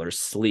one pillar,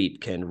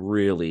 sleep, can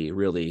really,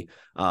 really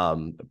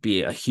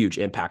be a huge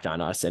impact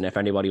on us. And if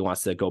anybody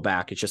wants to go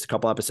back, it's just a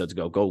couple episodes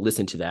ago, go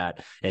listen to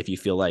that if you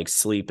feel like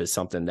sleep is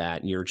something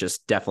that you're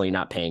just definitely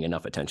not paying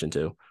enough attention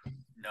to.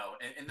 No,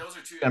 and those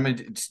are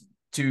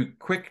two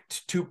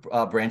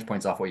branch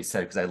points off what you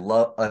said, because I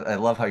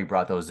love how you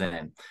brought those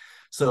in.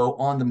 So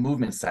on the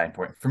movement side,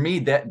 for me,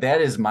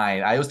 that is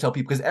mine. I always tell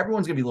people, because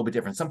everyone's gonna be a little bit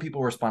different. Some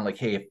people respond like,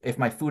 hey, if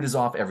my food is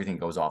off, everything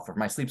goes off. If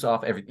my sleep's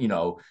off,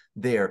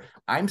 there.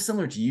 I'm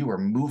similar to you, where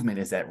movement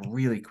is that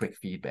really quick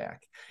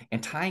feedback.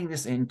 And tying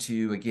this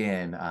into,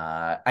 again,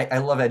 I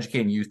love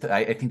educating youth.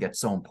 I think that's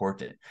so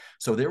important.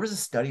 So there was a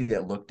study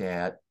that looked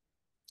at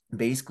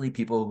basically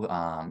people,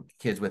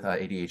 kids with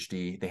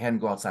ADHD, they had them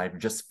go outside for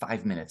just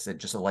 5 minutes,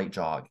 just a light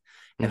jog.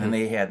 And then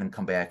they had them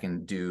come back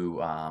and do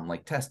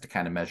tests to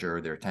kind of measure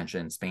their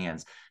attention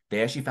spans.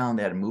 They actually found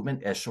that a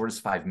movement as short as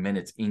 5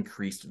 minutes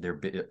increased their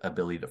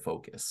ability to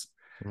focus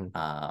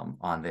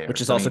on there.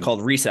 Which is also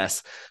called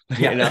recess.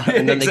 Yeah,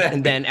 and then exactly.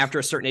 and then after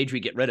a certain age,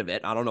 we get rid of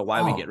it. I don't know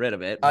why we get rid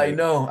of it. I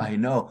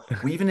know.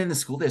 We even in the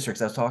school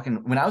districts, I was talking,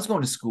 when I was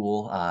going to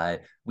school,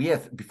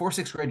 before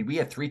 6th grade, we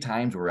had 3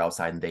 times we were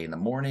outside in the day, in the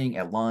morning,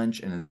 at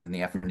lunch, and in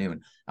the afternoon.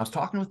 I was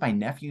talking with my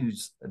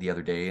nephews the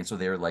other day, and so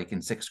they're like in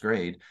 6th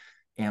grade.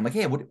 And I'm like,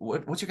 hey,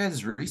 what's your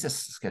guys' recess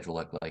schedule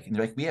look like? And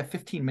they're like, we have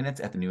 15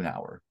 minutes at the noon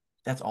hour.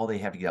 That's all they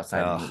have to get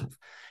outside and move.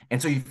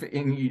 And so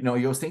you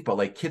always think about,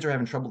 like, kids are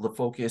having trouble to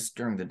focus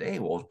during the day.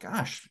 Well,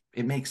 gosh,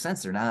 it makes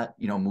sense. They're not,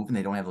 moving.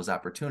 They don't have those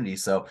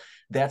opportunities. So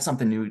that's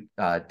something new,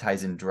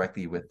 ties in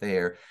directly with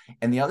there.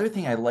 And the other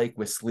thing I like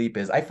with sleep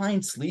is, I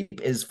find sleep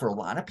is, for a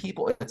lot of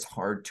people, it's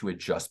hard to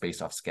adjust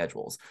based off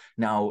schedules.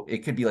 Now, it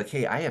could be like,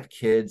 hey, I have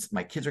kids.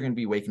 My kids are going to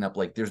be waking up,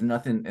 like, there's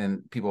nothing.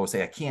 And people will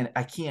say,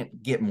 I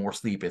can't get more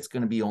sleep. It's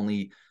going to be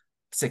only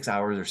 6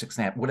 hours or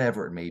 6.5,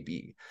 whatever it may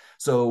be.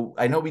 So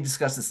I know we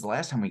discussed this the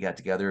last time we got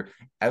together.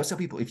 I always tell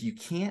people, if you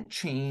can't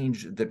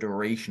change the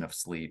duration of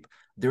sleep,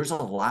 there's a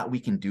lot we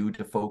can do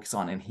to focus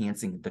on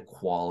enhancing the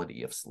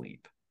quality of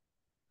sleep.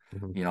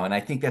 And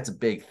I think that's a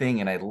big thing.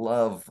 And I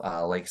love,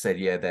 like I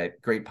said,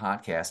 that great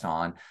podcast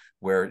on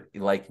where,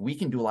 like, we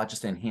can do a lot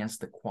just to enhance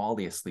the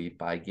quality of sleep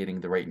by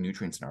getting the right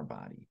nutrients in our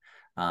body.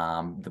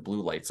 The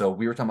blue light. So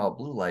we were talking about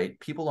blue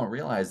light. People don't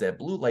realize that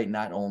blue light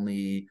not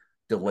only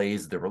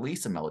delays the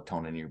release of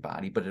melatonin in your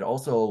body, but it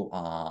also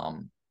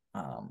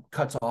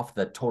cuts off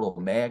the total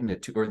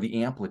magnitude or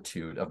the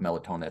amplitude of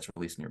melatonin that's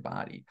released in your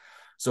body.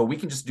 So we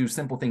can just do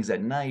simple things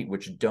at night,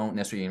 which don't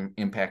necessarily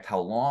impact how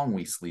long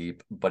we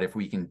sleep. But if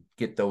we can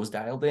get those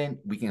dialed in,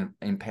 we can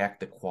impact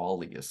the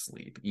quality of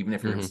sleep, even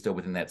if you're still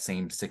within that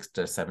same 6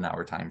 to 7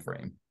 hour time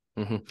frame.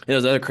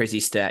 There's another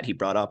crazy stat he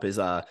brought up is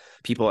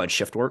people at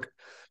shift work.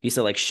 He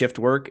said, like, shift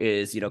work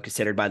is,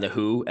 considered by the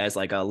WHO as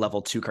like a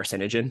level 2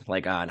 carcinogen,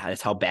 like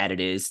that's how bad it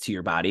is to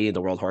your body,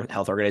 the World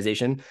Health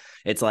Organization.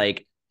 It's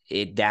like,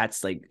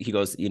 that's like, he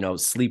goes,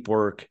 sleep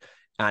work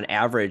on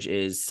average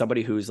is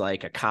somebody who's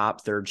like a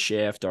cop, third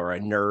shift, or a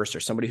nurse, or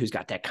somebody who's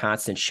got that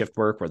constant shift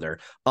work where they're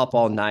up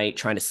all night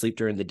trying to sleep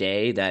during the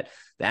day, that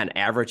on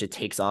average, it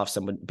takes off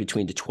someone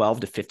between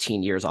 12 to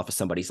 15 years off of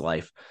somebody's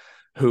life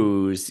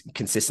who's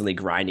consistently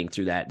grinding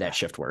through that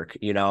shift work,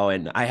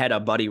 and I had a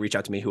buddy reach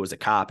out to me who was a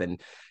cop, and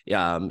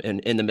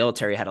in the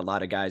military, I had a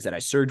lot of guys that I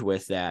served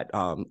with that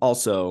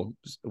also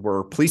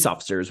were police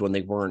officers when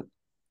they weren't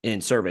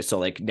in service. So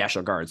like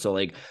National Guard. So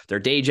like their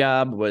day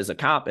job was a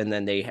cop, and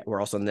then they were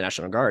also in the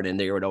National Guard, and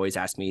they would always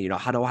ask me,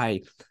 how do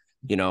I,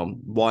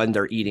 one,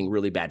 they're eating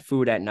really bad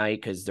food at night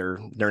because they're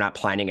not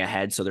planning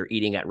ahead. So they're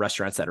eating at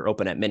restaurants that are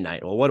open at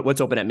midnight. Well, what's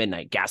open at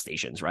midnight? Gas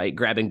stations, right?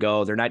 Grab and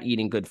go. They're not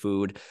eating good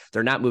food.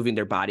 They're not moving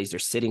their bodies. They're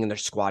sitting in their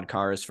squad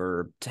cars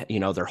for,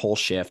 their whole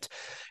shift.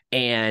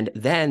 And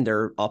then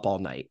they're up all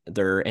night.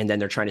 And then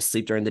they're trying to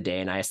sleep during the day.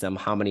 And I asked them,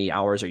 how many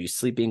hours are you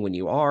sleeping when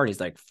you are? And he's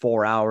like,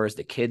 4 hours.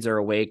 The kids are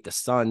awake. The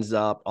sun's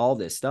up, all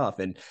this stuff.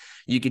 And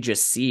you could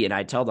just see. And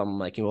I tell them, I'm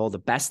like, well, the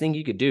best thing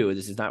you could do,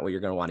 this is not what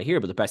you're going to want to hear,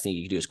 but the best thing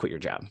you could do is quit your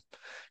job.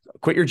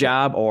 Quit your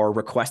job or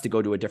request to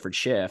go to a different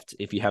shift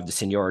if you have the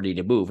seniority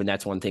to move. And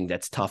that's one thing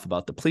that's tough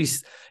about the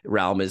police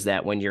realm, is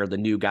that when you're the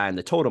new guy in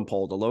the totem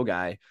pole, the low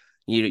guy,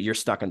 you're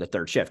stuck on the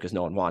third shift because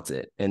no one wants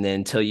it. And then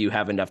until you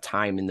have enough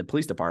time in the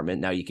police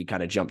department, now you can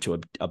kind of jump to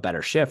a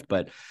better shift.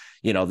 But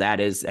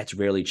that's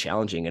really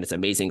challenging. And it's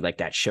amazing, like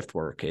that shift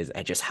work is,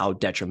 and just how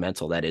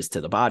detrimental that is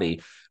to the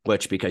body,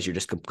 which, because you're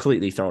just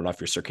completely throwing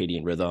off your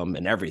circadian rhythm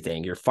and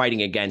everything, you're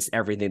fighting against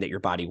everything that your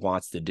body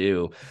wants to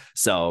do.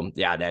 So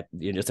yeah,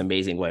 it's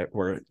amazing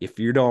where if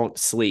you don't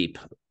sleep,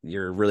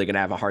 you're really going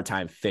to have a hard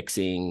time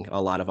fixing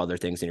a lot of other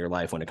things in your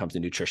life when it comes to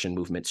nutrition,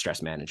 movement,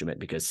 stress management,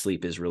 because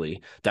sleep is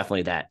really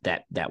definitely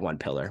that one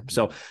pillar.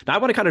 So now I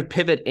want to kind of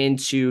pivot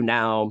into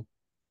now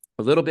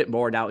a little bit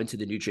more now into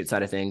the nutrient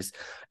side of things.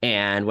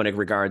 And when it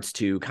regards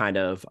to kind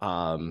of,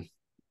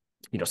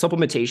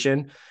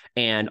 supplementation,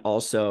 and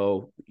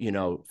also,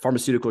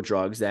 pharmaceutical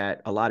drugs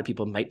that a lot of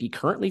people might be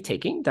currently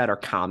taking that are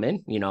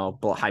common,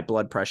 high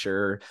blood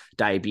pressure,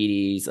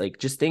 diabetes, like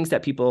just things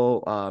that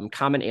people,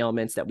 common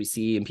ailments that we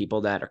see in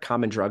people, that are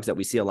common drugs that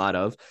we see a lot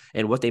of,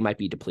 and what they might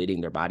be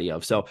depleting their body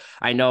of. So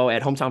I know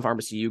at Hometown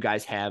Pharmacy, you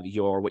guys have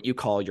what you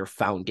call your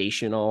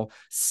foundational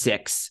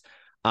 6,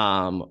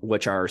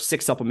 which are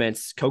 6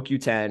 supplements: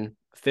 CoQ10,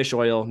 fish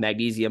oil,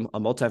 magnesium, a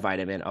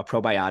multivitamin, a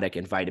probiotic,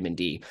 and vitamin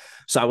D.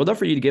 So I would love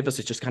for you to give us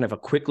just kind of a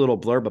quick little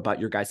blurb about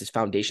your guys'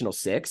 foundational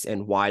 6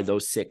 and why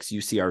those 6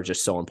 you see are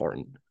just so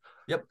important.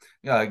 Yep.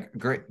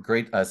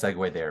 Great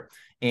segue there.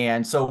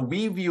 And so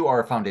we view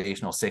our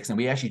foundational 6, and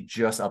we actually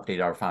just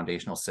updated our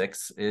foundational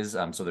 6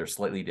 so they're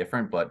slightly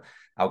different, but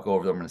I'll go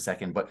over them in a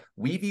second. But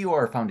we view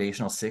our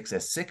foundational 6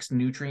 as 6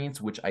 nutrients,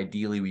 which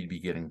ideally we'd be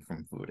getting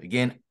from food.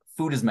 Again,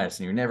 food is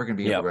medicine. You're never going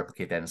to be able to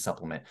replicate that in a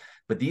supplement.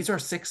 But these are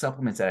 6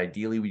 supplements that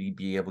ideally we'd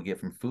be able to get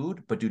from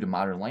food, but due to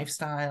modern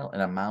lifestyle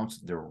and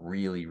amounts, they're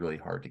really, really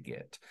hard to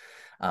get.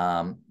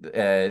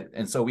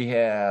 And so we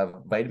have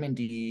vitamin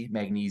D,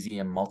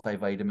 magnesium,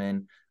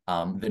 multivitamin.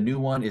 The new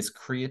one is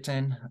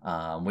creatine,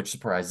 which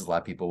surprises a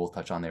lot of people. We'll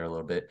touch on there a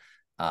little bit.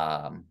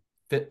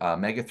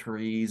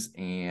 Omega-3s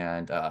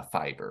and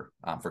fiber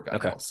for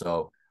gut health.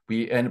 So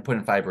we end up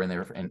putting fiber in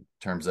there in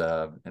terms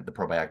of the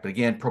probiotic. But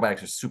again,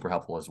 probiotics are super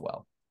helpful as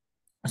well.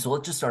 So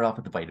let's just start off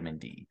with the vitamin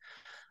D.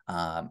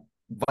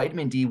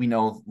 Vitamin D, we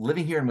know,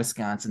 living here in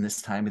Wisconsin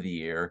this time of the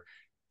year,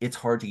 it's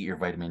hard to get your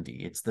vitamin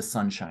D. It's the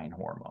sunshine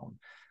hormone.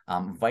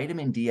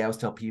 Vitamin D, I always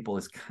tell people,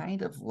 is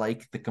kind of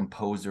like the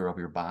composer of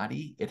your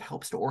body. It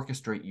helps to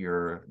orchestrate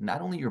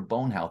not only your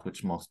bone health,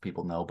 which most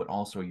people know, but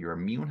also your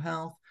immune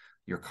health,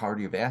 your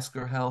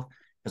cardiovascular health,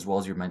 as well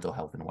as your mental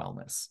health and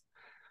wellness.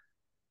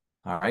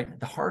 All right.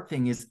 The hard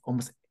thing is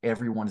almost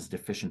everyone is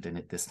deficient in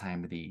it this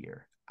time of the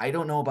year. I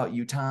don't know about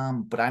you,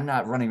 Tom, but I'm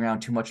not running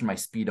around too much in my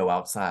Speedo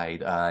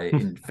outside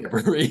in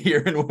February here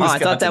in Wisconsin. Oh, I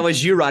thought that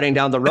was you running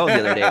down the road the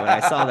other day when I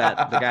saw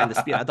the guy in the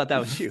Speedo. I thought that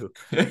was you.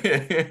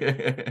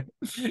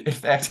 In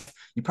fact,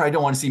 you probably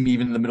don't want to see me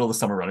even in the middle of the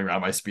summer running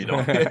around my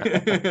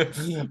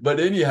Speedo. But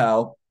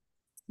anyhow,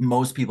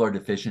 most people are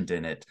deficient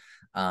in it.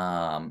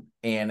 And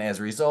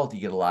as a result,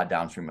 you get a lot of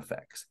downstream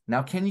effects.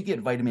 Now, can you get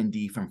vitamin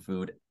D from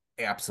food?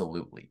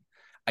 Absolutely.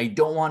 I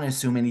don't want to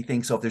assume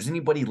anything. So if there's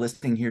anybody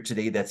listening here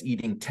today that's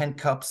eating 10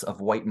 cups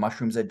of white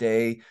mushrooms a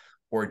day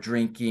or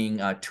drinking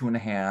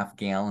 2.5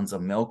 gallons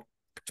of milk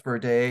per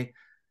day,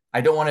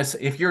 I don't want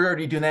to, if you're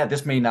already doing that,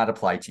 this may not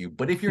apply to you.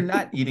 But if you're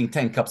not eating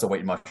 10 cups of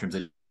white mushrooms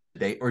a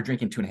day or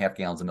drinking 2.5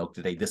 gallons of milk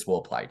today, this will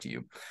apply to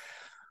you.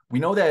 We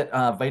know that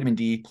vitamin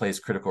D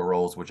plays critical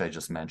roles, which I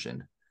just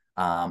mentioned.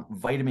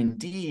 Vitamin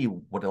D,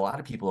 what a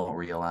lot of people don't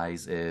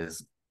realize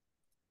is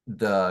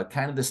the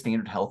kind of the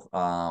standard health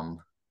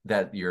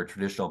that your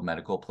traditional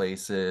medical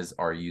places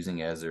are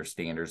using as their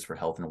standards for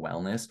health and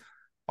wellness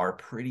are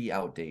pretty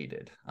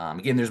outdated.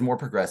 Again, there's more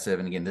progressive.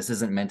 And again, this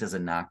isn't meant as a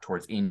knock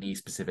towards any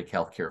specific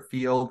healthcare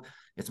field.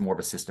 It's more of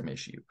a system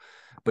issue.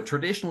 But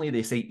traditionally,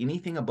 they say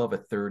anything above a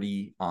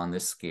 30 on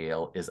this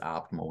scale is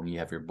optimal when you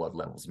have your blood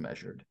levels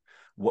measured.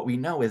 What we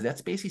know is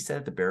that's basically set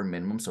at the bare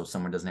minimum so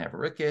someone doesn't have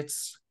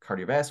rickets,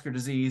 cardiovascular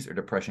disease, or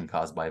depression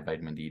caused by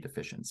vitamin D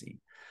deficiency.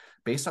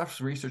 Based off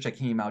research that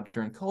came out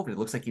during COVID, it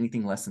looks like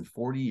anything less than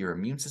 40, your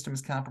immune system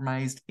is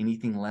compromised.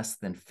 Anything less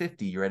than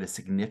 50, you're at a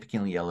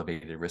significantly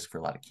elevated risk for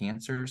a lot of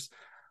cancers.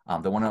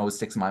 The one that always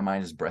sticks in my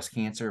mind is breast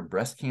cancer.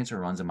 Breast cancer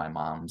runs in my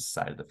mom's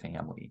side of the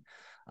family.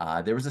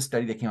 There was a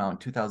study that came out in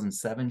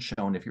 2007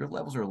 showing if your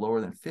levels are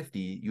lower than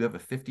 50, you have a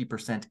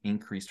 50%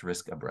 increased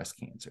risk of breast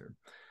cancer.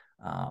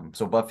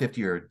 So above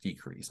 50 or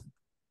decrease.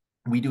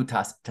 We do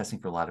testing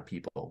for a lot of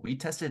people. We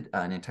tested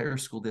an entire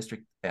school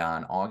district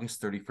on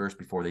August 31st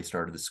before they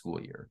started the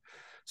school year.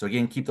 So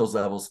again, keep those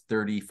levels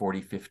 30, 40,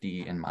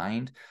 50 in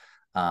mind.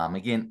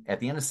 Again,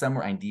 at the end of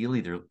summer,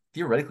 ideally,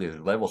 theoretically,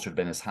 the levels should have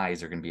been as high as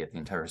they're going to be at the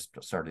entire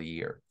start of the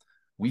year.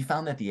 We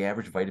found that the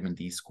average vitamin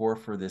D score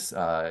for this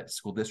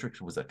school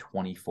district was a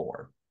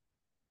 24.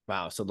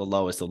 Wow. So the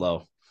low is the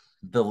low.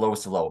 The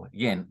lowest low.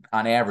 Again,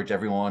 on average,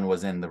 everyone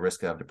was in the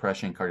risk of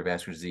depression,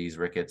 cardiovascular disease,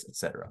 rickets,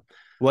 etc.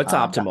 What's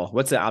optimal?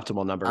 What's the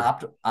optimal number?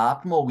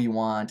 Optimal, we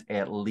want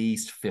at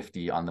least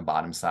 50 on the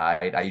bottom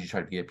side. I usually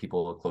try to get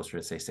people closer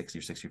to say 60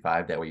 or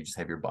 65. That way you just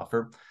have your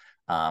buffer.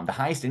 The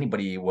highest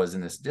anybody was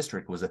in this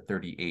district was a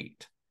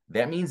 38.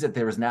 That means that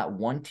there was not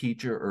one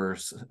teacher or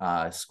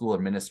school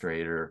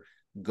administrator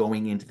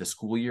going into the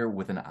school year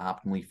with an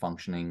optimally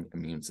functioning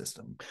immune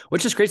system.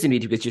 Which is crazy to me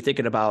because you're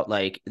thinking about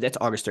like, that's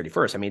August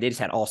 31st. I mean, they just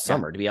had all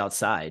summer to be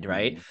outside,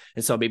 right? Mm-hmm.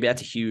 And so maybe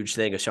that's a huge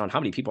thing of showing how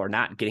many people are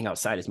not getting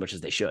outside as much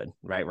as they should,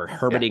 right? We're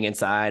hermiting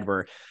inside.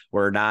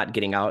 We're not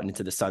getting out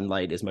into the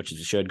sunlight as much as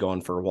we should,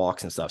 going for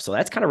walks and stuff. So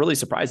that's kind of really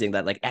surprising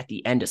that like at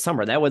the end of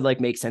summer, that would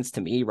like make sense to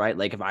me, right?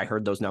 Like if I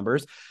heard those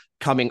numbers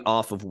coming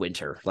off of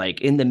winter,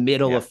 like in the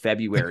middle of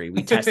February,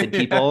 we tested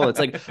people. It's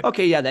like,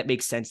 okay, yeah, that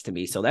makes sense to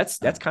me. So that's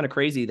kind of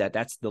crazy that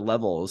that's the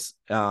levels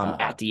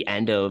at the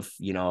end of,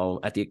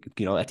 at the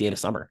end of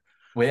summer.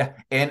 Well, yeah.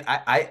 And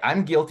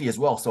I'm guilty as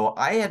well. So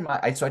I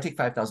take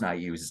 5,000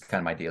 IUs is kind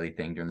of my daily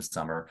thing during the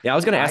summer. Yeah. I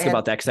was going to ask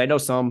about that. Cause I know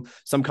some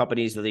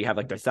companies that they have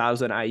like their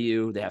 1,000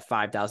 IU, they have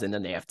 5,000,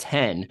 then they have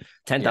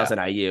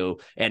 10,000 IU.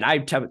 And I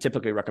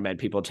typically recommend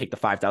people take the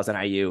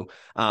 5,000 IU.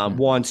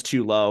 One's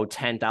too low.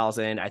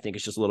 10,000, I think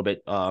it's just a little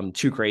bit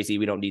too crazy.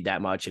 We don't need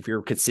that much. If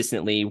you're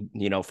consistently,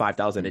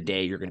 5,000 a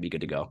day, you're going to be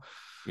good to go.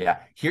 Yeah.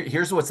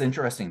 Here's what's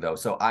interesting though.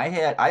 So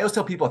I always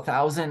tell people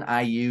 1,000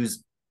 IUs,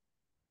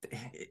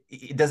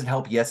 it doesn't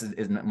help. Yes,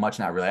 is much,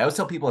 not really. I always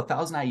tell people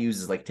 1,000 IUs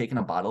is like taking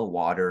a bottle of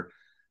water,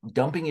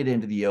 dumping it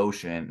into the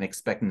ocean and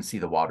expecting to see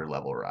the water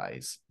level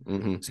rise.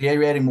 Mm-hmm. So yeah,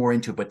 you're adding more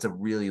into it, but it's a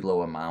really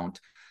low amount.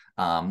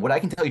 What I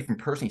can tell you from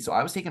personally, so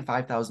I was taking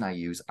 5,000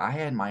 IUs. I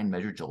had mine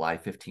measured July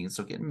 15th.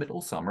 So getting middle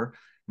of summer,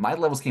 my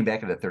levels came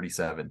back at a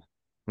 37.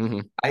 Mm-hmm.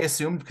 I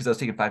assumed because I was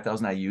taking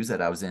 5,000 IUs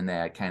that I was in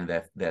that kind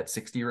of that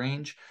 60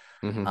 range.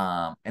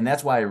 Mm-hmm. And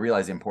that's why I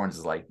realized the importance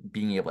is like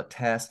being able to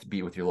test,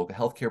 be with your local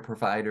healthcare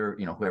provider,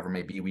 whoever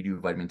may be. We do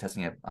vitamin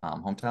testing at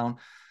Hometown,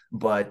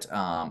 but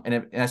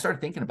and I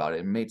started thinking about it.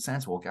 It made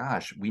sense. Well,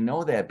 gosh, we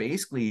know that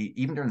basically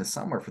even during the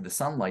summer, for the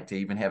sunlight to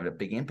even have a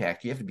big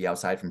impact, you have to be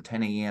outside from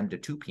 10 a.m. to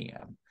 2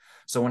 p.m.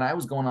 So when I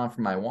was going on for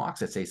my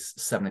walks at say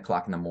 7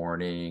 o'clock in the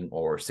morning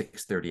or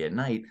 6:30 at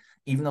night,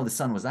 even though the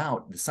sun was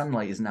out, the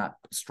sunlight is not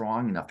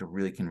strong enough to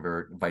really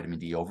convert vitamin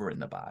D over in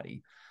the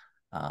body.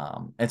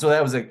 And so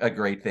that was a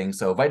great thing.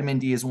 So vitamin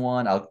D is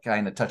one. I'll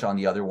kind of touch on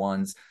the other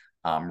ones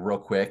real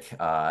quick.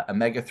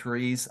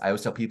 Omega-3s. I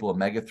always tell people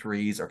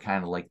omega-3s are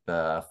kind of like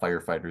the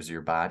firefighters of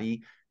your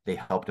body. They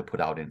help to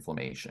put out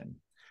inflammation.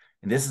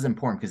 And this is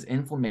important because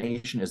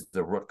inflammation is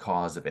the root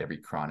cause of every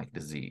chronic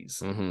disease.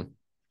 Mm-hmm.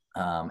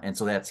 And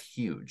so that's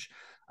huge.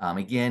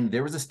 Again,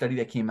 there was a study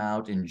that came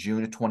out in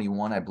June of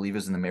 21, I believe it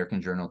was in the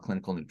American Journal of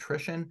Clinical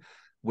Nutrition,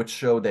 which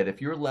showed that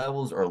if your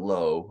levels are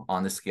low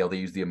on the scale, they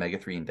use the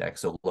omega-3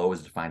 index. So low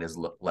is defined as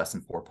less than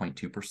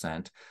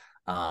 4.2%.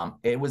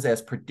 It was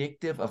as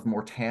predictive of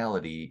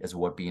mortality as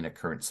what being a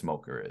current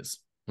smoker is.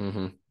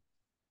 Mm-hmm.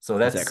 So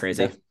that's that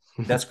crazy.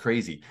 That's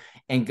crazy.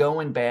 And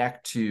going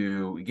back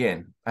to,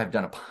 again, I've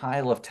done a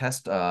pile of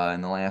tests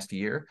in the last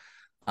year.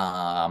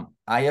 I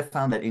have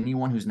found that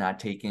anyone who's not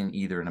taken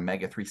either an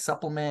omega-3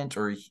 supplement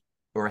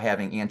or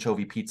having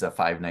anchovy pizza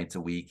 5 nights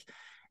a week,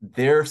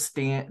 they're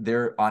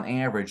on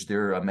average,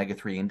 their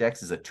omega-3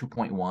 index is a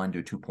 2.1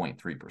 to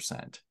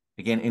 2.3%.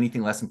 Again,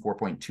 anything less than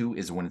 4.2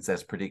 is when it's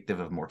as predictive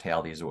of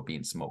mortality as what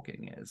being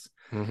smoking is.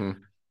 Mm-hmm.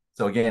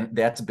 So again,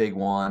 that's a big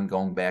one.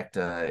 Going back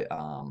to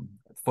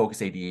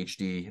focus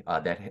ADHD,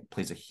 that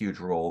plays a huge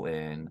role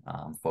in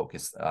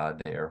focus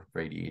there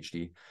for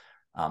ADHD.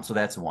 So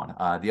that's one.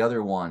 The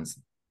other ones,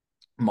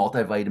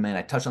 multivitamin.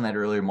 I touched on that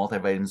earlier.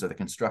 Multivitamins are the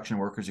construction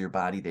workers of your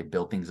body. They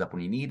build things up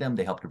when you need them.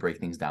 They help to break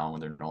things down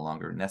when they're no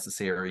longer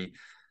necessary.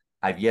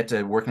 I've yet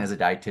to working as a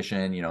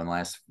dietitian, in the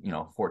last,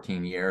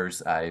 14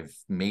 years, I've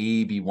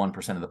maybe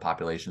 1% of the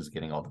population is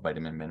getting all the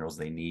vitamin and minerals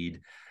they need.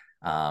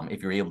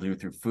 If you're able to do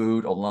it through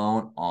food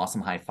alone,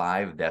 awesome, high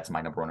five. That's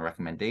my number one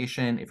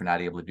recommendation. If you're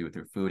not able to do it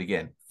through food,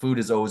 again, food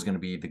is always going to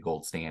be the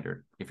gold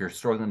standard. If you're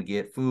struggling to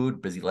get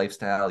food, busy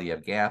lifestyle, you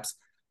have gaps,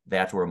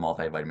 that's where a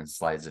multivitamin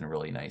slides in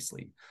really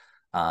nicely.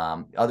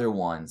 Other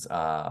ones,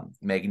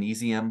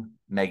 magnesium.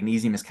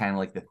 Magnesium is kind of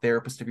like the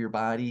therapist of your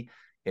body.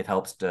 It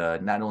helps to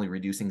not only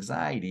reduce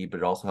anxiety, but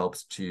it also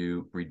helps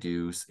to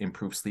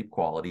improve sleep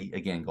quality.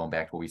 Again, going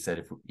back to what we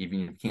said, even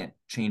if you can't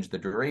change the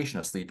duration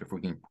of sleep, if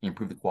we can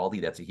improve the quality,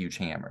 that's a huge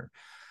hammer.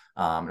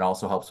 It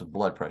also helps with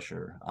blood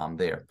pressure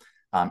there.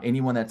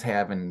 Anyone that's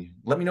having,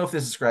 let me know if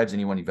this describes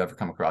anyone you've ever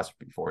come across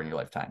before in your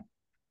lifetime.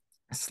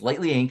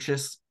 Slightly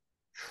anxious,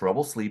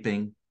 trouble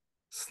sleeping,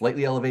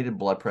 slightly elevated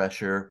blood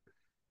pressure,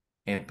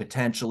 and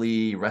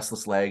potentially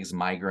restless legs,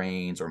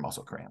 migraines, or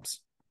muscle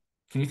cramps.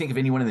 Can you think of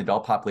anyone in the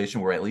adult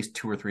population where at least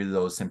 2 or 3 of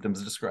those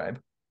symptoms describe?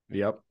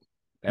 Yep.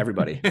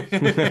 Everybody. And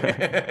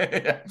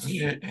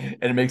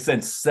it makes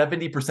sense.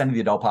 70% of the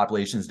adult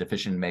population is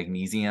deficient in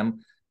magnesium.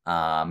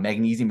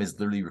 Magnesium is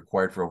literally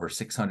required for over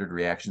 600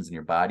 reactions in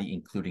your body,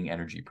 including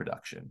energy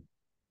production.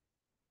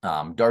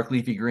 Dark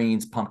leafy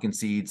greens, pumpkin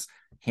seeds,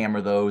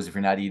 hammer those. If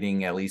you're not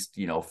eating at least,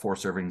 4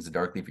 servings of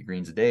dark leafy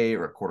greens a day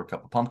or a quarter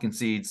cup of pumpkin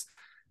seeds,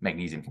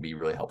 magnesium can be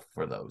really helpful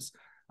for those.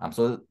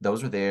 So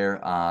those are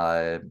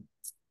there.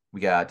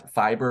 We got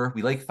fiber.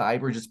 We like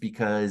fiber just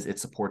because it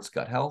supports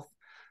gut health.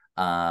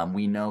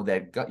 We know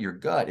that your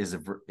gut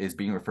is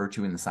being referred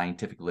to in the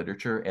scientific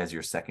literature as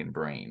your second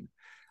brain.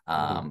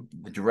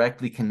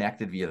 Directly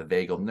connected via the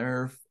vagal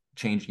nerve.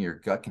 Changing your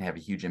gut can have a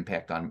huge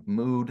impact on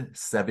mood.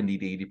 70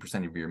 to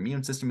 80% of your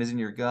immune system is in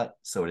your gut,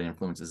 so it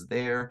influences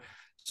there.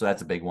 So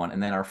that's a big one.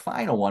 And then our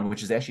final one,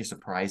 which is actually a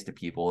surprise to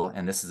people,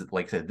 and this is,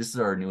 like I said, this is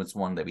our newest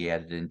one that we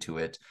added into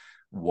it,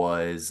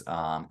 was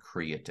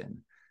creatine.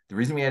 The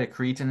reason we added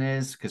creatine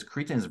is because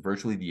creatine is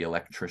virtually the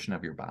electrician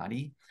of your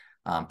body.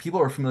 People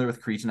are familiar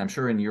with creatine, I'm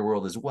sure in your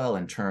world as well,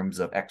 in terms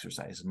of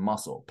exercise,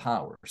 muscle,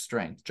 power,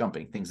 strength,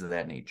 jumping, things of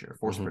that nature,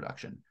 force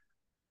production.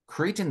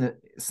 Creatine,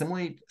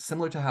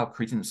 similar to how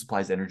creatine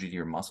supplies energy to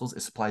your muscles,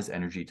 it supplies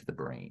energy to the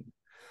brain.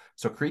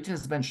 So creatine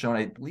has been shown,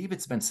 I believe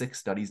it's been 6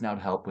 studies now to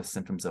help with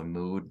symptoms of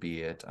mood,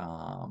 be it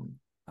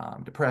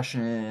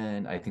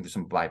depression. I think there's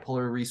some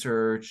bipolar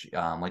research.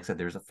 Like I said,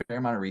 there's a fair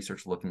amount of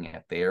research looking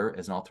at there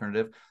as an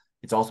alternative.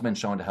 It's also been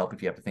shown to help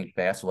if you have to think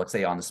fast. So let's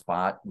say on the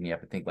spot, when you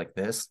have to think like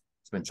this,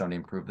 it's been shown to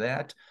improve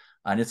that.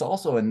 And it's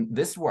also, and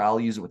this is where I'll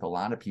use it with a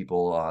lot of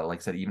people, like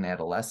I said, even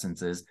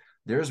adolescents, is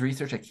there's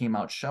research that came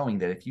out showing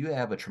that if you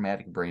have a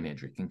traumatic brain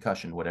injury,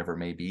 concussion, whatever it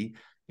may be,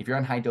 if you're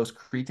on high dose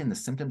creatine, the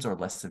symptoms are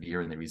less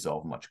severe and they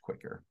resolve much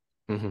quicker.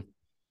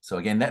 So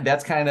again,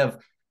 that's kind of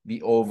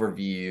the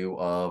overview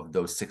of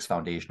those 6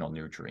 foundational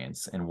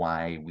nutrients and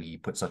why we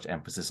put such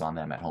emphasis on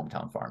them at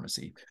Hometown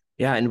Pharmacy.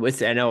 Yeah. And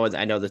I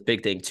know the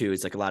big thing too,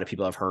 is like a lot of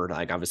people have heard,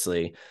 like,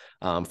 obviously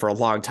for a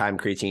long time,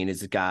 creatine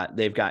it's got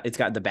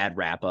the bad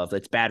rap of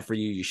it's bad for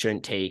you. You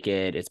shouldn't take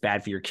it. It's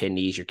bad for your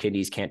kidneys. Your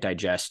kidneys can't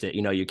digest it.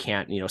 You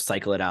can't,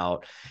 cycle it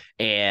out.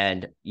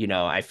 And,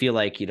 I feel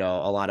like, a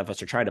lot of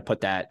us are trying to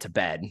put that to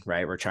bed,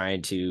 right? We're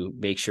trying to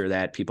make sure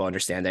that people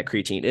understand that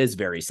creatine is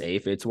very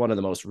safe. It's one of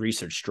the most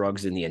researched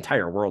drugs in the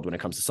entire world when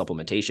it comes to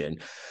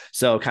supplementation.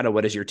 So kind of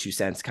what is your 2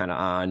 cents kind of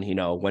on,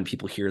 when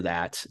people hear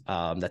that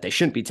they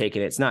shouldn't be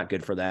taking it, it's not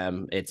good for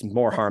them, it's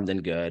more harm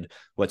than good.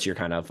 What's your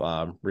kind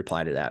of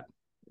reply to that?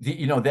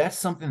 That's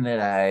something that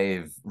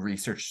I've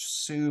researched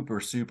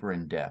super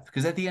in depth,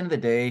 because at the end of the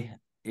day,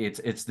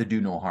 it's the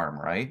do no harm,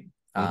 right?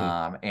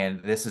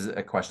 And this is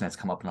a question that's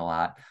come up in a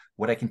lot.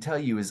 What I can tell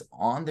you is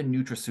on the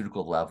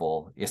nutraceutical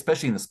level,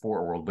 especially in the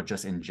sport world, but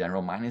just in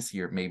general, minus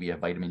maybe a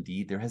vitamin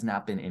D, there has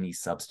not been any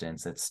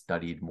substance that's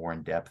studied more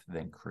in depth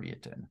than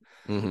creatine.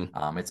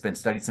 It's been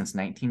studied since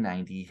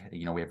 1990.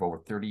 We have over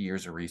 30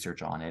 years of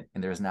research on it,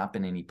 and there has not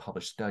been any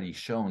published study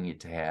showing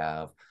it to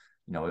have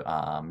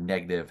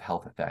negative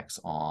health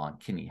effects on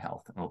kidney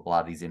health, a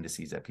lot of these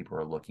indices that people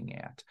are looking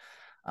at.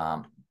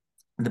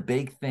 The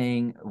big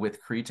thing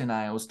with creatine,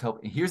 I always tell,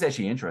 here's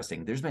actually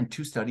interesting. There's been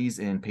 2 studies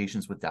in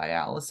patients with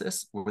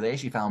dialysis where they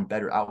actually found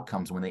better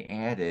outcomes when they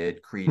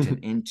added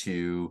creatine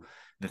into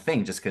the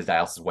thing, just because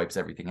dialysis wipes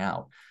everything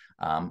out.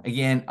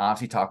 Again,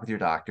 obviously talk with your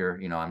doctor.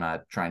 I'm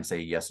not trying to say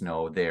yes,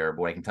 no there,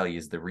 but what I can tell you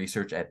is the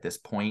research at this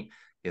point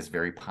is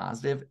very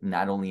positive,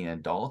 not only in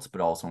adults,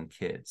 but also in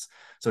kids.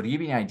 So to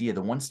give you an idea,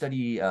 the one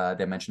study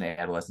that mentioned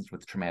adolescents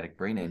with traumatic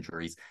brain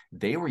injuries,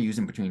 they were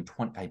using between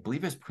 20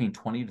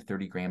 to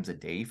 30 grams a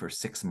day for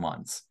 6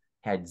 months,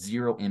 had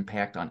 0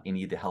 impact on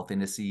any of the health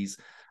indices.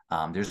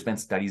 There's been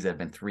studies that have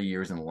been 3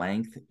 years in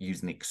length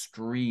using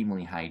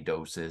extremely high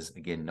doses,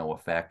 again, no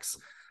effects.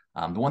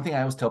 The one thing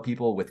I always tell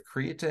people with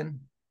creatine,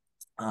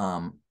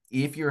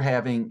 if you're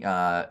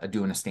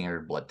doing a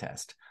standard blood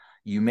test,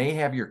 you may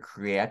have your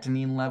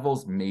creatinine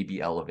levels may be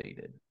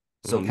elevated.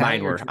 So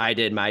I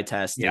did my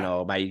test,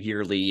 my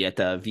yearly at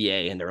the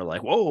VA, and they were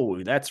like,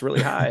 whoa, that's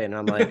really high. And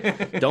I'm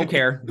like, don't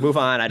care, move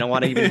on. I don't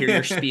want to even hear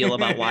your spiel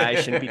about why I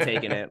shouldn't be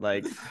taking it.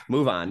 Like,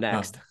 move on,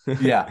 next.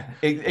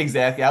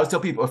 Exactly. I always tell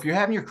people, if you're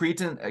having your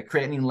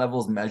creatinine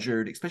levels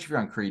measured, especially if you're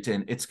on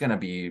creatine, it's going to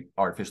be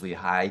artificially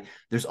high.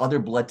 There's other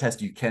blood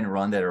tests you can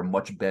run that are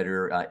much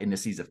better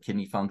indices of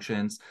kidney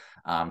functions.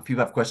 If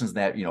people have questions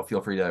that,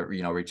 feel free to,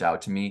 reach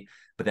out to me.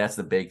 But that's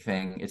the big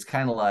thing. It's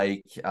kind of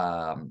like,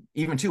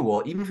 even if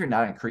you're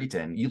not on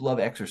creatine, you love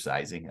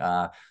exercising.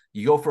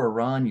 You go for a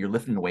run, you're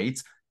lifting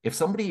weights. If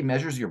somebody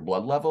measures your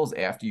blood levels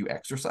after you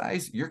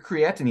exercise, your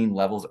creatinine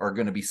levels are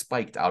going to be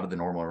spiked out of the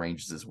normal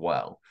ranges as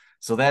well.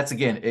 So that's,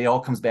 again, it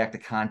all comes back to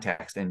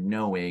context and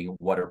knowing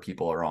what our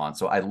people are on.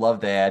 So I love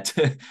that.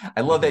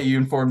 I love that you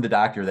informed the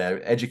doctor,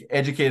 that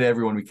educate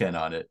everyone we can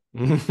on it.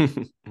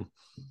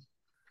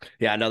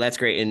 Yeah, no, that's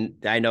great. And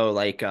I know,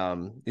 like,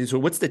 so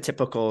what's the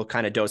typical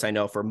kind of dose? I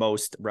know for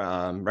most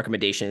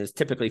recommendations,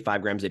 typically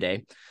 5 grams a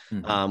day,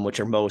 which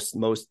are most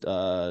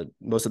of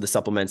the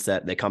supplements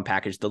that they come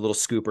packaged. The little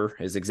scooper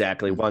is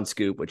exactly 1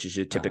 scoop, which is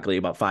typically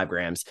about 5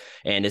 grams.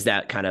 And is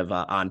that kind of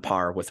on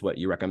par with what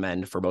you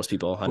recommend for most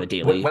people on a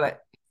daily?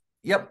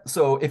 Yep.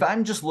 So if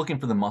I'm just looking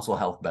for the muscle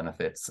health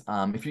benefits,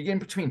 if you're getting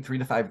between 3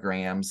 to 5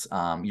 grams,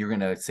 you're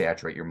going to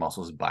saturate your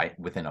muscles by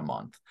within a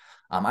month.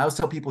 I always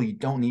tell people you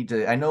don't need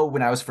to. I know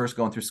when I was first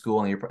going through school,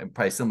 and you're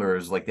probably similar,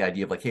 is like the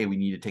idea of like, hey, we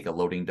need to take a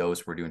loading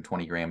dose. We're doing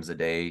 20 grams a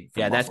day for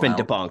Yeah, that's muscle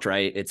been health. debunked,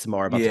 right? It's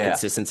more about the Yeah,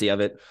 consistency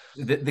of it.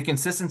 the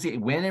consistency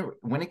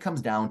when it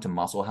comes down to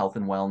muscle health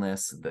and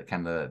wellness, the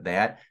kind of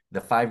that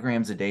the 5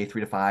 grams a day,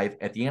 3 to 5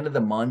 at the end of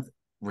the month,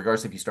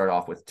 regardless if you start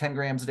off with 10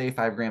 grams a day,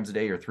 5 grams a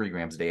day, or 3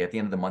 grams a day, at the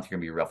end of the month, you're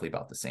going to be roughly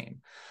about the same.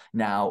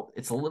 Now,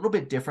 it's a little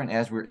bit different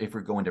if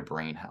we're going to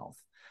brain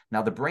health.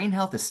 Now, the brain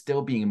health is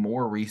still being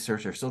more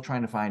researched. They're still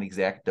trying to find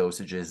exact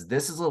dosages.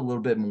 This is a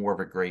little bit more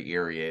of a gray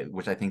area,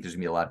 which I think there's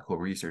going to be a lot of cool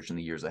research in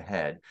the years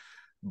ahead.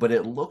 But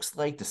it looks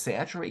like to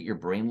saturate your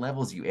brain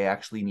levels, you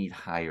actually need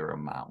higher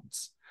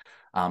amounts.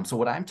 So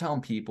what I'm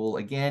telling people,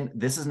 again,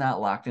 this is not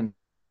locked in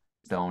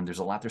stone. There's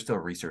a lot they're still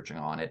researching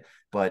on it.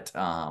 But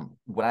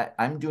what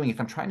I'm doing,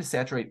 if I'm trying to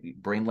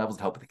saturate brain levels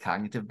to help with the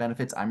cognitive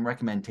benefits, I'm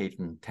recommend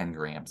taking 10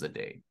 grams a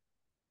day.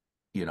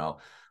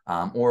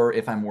 Or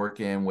if I'm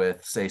working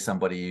with, say,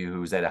 somebody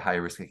who's at a high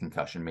risk of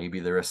concussion, maybe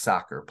they're a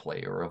soccer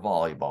player or a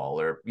volleyball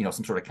or,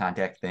 some sort of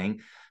contact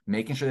thing,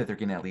 making sure that they're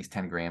getting at least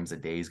 10 grams a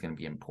day is going to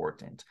be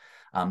important.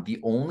 The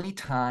only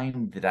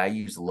time that I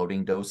use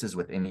loading doses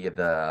with any of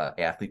the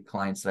athlete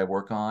clients that I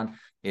work on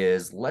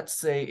is, let's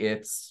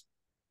say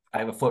I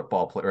have a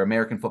football player, or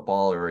American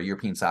football or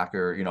European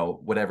soccer,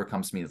 whatever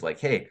comes to me is like,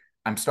 hey,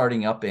 I'm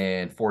starting up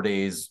in 4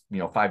 days,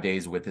 5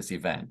 days with this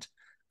event.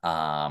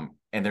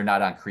 And they're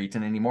not on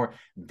creatine anymore.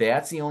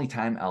 That's the only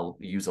time I'll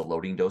use a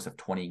loading dose of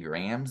 20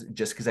 grams,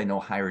 just because I know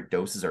higher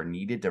doses are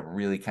needed to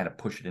really kind of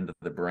push it into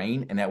the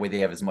brain. And that way they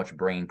have as much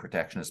brain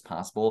protection as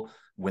possible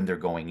when they're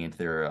going into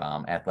their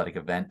athletic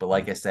event. But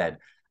like I said,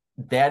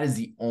 that is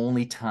the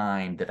only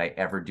time that I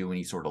ever do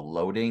any sort of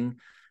loading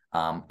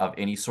of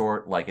any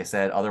sort. Like I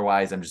said,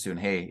 otherwise I'm just doing,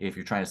 hey, if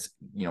you're trying to,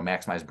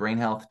 maximize brain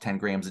health, 10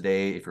 grams a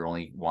day. If you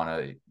only want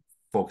to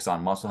focus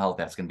on muscle health,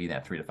 that's going to be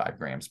that 3 to 5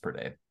 grams per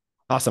day.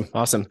 Awesome.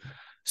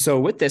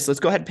 So with this, let's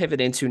go ahead and pivot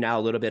into now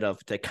a little bit of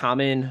the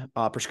common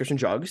prescription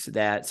drugs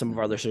that some of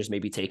our listeners may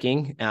be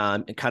taking,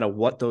 and kind of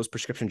what those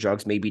prescription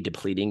drugs may be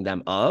depleting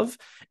them of.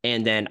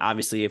 And then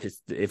obviously if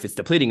it's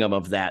depleting them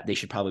of that, they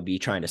should probably be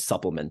trying to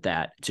supplement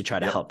that to try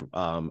to help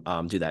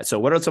do that. So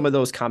what are some of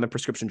those common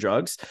prescription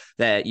drugs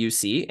that you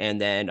see?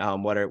 And then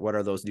what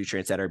are those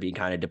nutrients that are being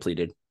kind of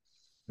depleted?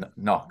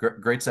 No,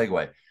 great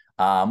segue.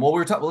 Well,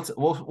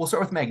 we'll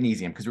start with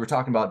magnesium, because we were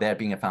talking about that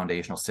being a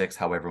foundational 6,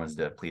 how everyone's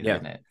depleted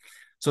in it.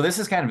 So this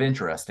is kind of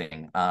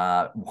interesting.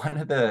 One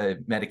of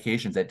the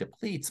medications that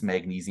depletes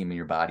magnesium in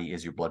your body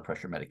is your blood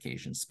pressure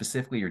medications,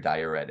 specifically your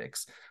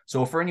diuretics.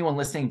 So for anyone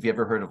listening, if you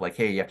ever heard of like,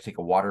 hey, you have to take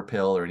a water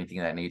pill or anything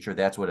of that nature,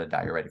 that's what a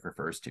diuretic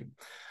refers to.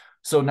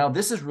 So now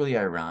this is really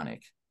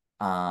ironic.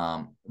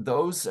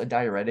 Those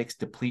diuretics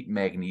deplete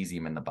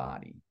magnesium in the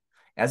body.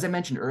 As I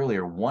mentioned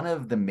earlier, one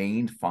of the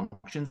main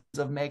functions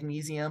of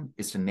magnesium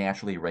is to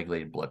naturally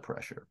regulate blood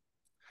pressure.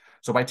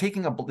 So by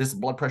taking this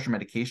blood pressure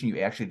medication, you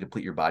actually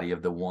deplete your body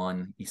of the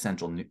one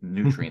essential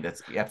nutrient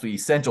that's absolutely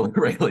essential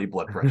to regulate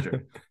blood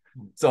pressure.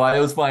 So I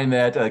always find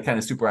that kind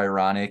of super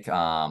ironic.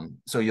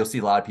 So you'll see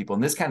a lot of people,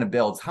 and this kind of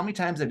builds. How many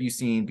times have you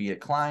seen, be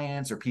it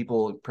clients or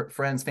people,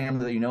 friends,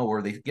 family that you know,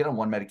 where they get on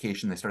one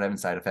medication, they start having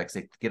side effects,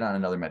 they get on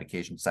another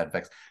medication, side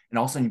effects, and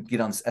all of a sudden you get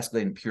on this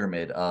escalating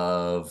pyramid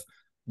of,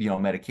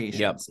 medications.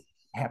 Yep.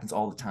 It happens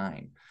all the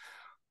time.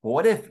 Well,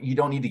 what if you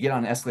don't need to get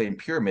on an escalating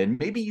pyramid?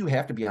 Maybe you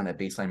have to be on that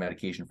baseline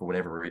medication for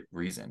whatever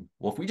reason.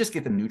 Well, if we just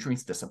get the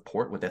nutrients to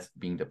support what that's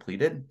being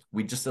depleted,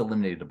 we just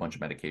eliminated a bunch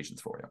of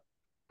medications for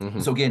you. Mm-hmm.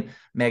 So again,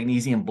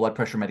 magnesium blood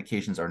pressure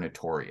medications are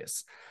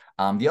notorious.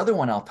 The other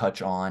one I'll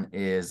touch on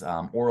is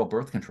oral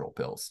birth control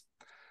pills.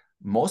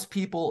 Most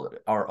people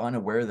are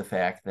unaware of the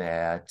fact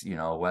that,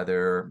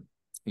 whether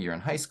you're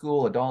in high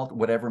school, adult,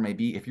 whatever it may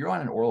be, if you're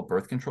on an oral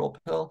birth control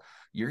pill,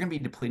 you're going to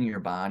be depleting your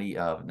body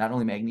of not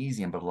only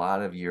magnesium, but a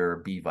lot of your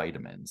B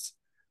vitamins,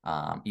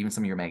 even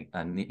some of your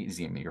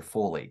magnesium, your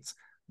folates.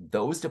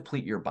 Those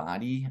deplete your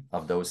body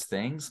of those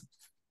things,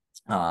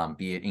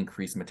 be it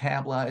increased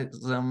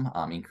metabolism,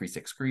 increased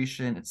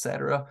excretion,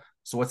 etc.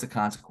 So what's the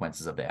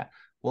consequences of that?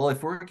 Well,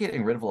 if we're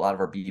getting rid of a lot of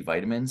our B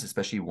vitamins,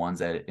 especially ones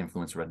that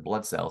influence red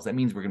blood cells, that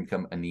means we're going to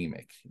become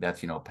anemic.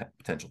 That's, a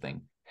potential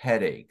thing.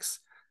 Headaches,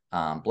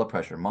 blood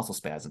pressure, muscle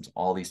spasms,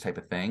 all these type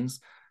of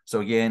things. So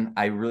again,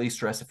 I really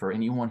stress it for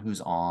anyone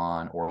who's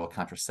on oral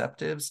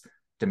contraceptives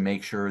to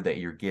make sure that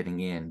you're getting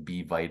in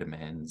B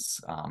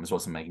vitamins, as well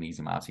as some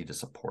magnesium, obviously, to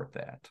support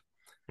that.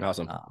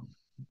 Awesome.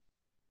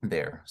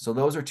 There. So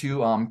those are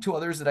two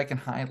others that I can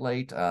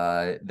highlight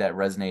that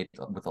resonate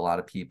with a lot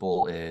of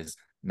people is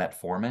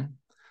metformin.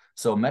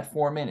 So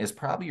metformin is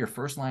probably your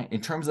first line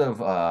in terms of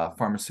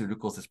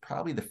pharmaceuticals. It's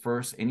probably the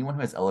first, anyone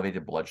who has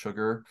elevated blood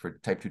sugar for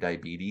type 2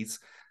 diabetes,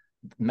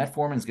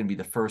 metformin is going to be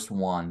the first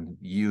one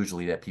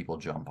usually that people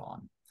jump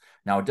on.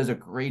 Now, it does a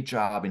great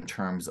job in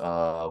terms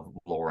of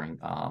lowering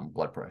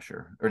blood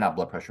pressure, or not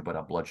blood pressure,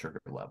 but blood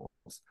sugar levels.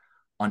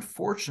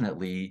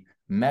 Unfortunately,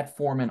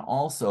 metformin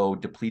also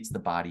depletes the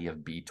body of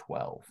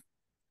B12.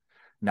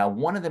 Now,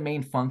 one of the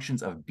main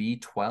functions of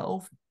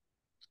B12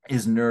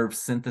 is nerve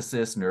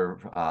synthesis,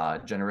 nerve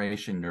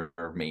generation,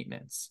 nerve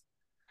maintenance.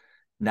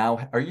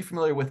 Now, are you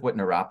familiar with what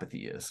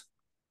neuropathy is?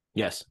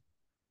 Yes.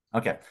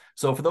 Okay.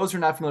 So for those who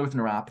are not familiar with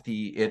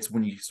neuropathy, it's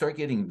when you start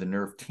getting the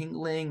nerve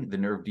tingling, the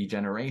nerve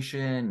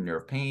degeneration,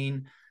 nerve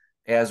pain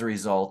as a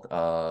result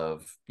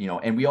of,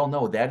 and we all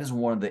know that is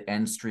one of the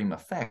end stream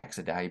effects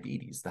of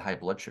diabetes, the high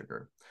blood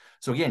sugar.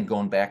 So again,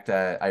 going back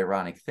to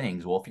ironic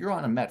things, well, if you're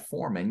on a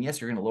metformin,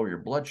 yes, you're going to lower your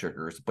blood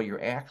sugars, but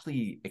you're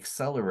actually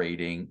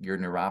accelerating your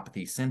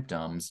neuropathy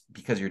symptoms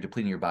because you're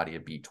depleting your body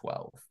of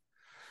B12.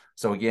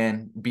 So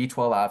again,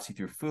 B12 obviously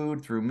through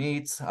food, through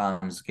meats.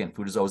 Again,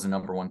 food is always the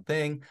number one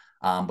thing.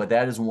 But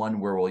that is one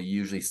where we'll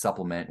usually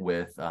supplement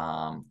with,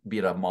 be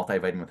it a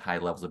multivitamin with high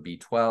levels of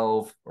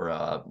B12 or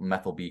a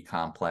methyl B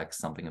complex,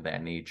 something of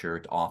that nature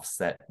to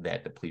offset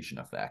that depletion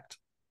effect.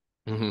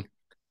 Mm-hmm.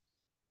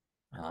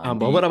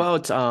 But what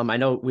about, I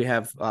know we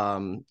have a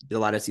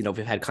lot of,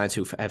 we've had clients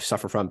who have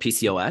suffered from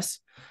PCOS.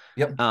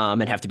 Yep.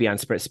 And have to be on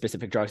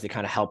specific drugs to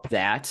kind of help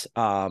that.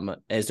 I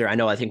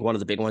think one of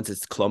the big ones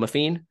is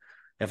clomiphene,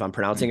 if I'm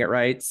pronouncing it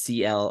right,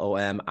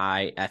 CLOMIFENE.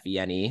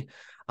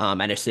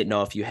 I just didn't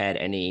know if you had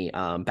any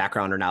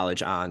background or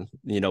knowledge on,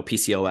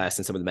 PCOS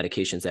and some of the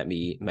medications that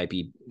might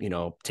be,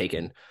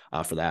 taken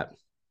for that.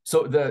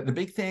 So the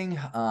big thing,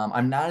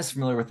 I'm not as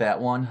familiar with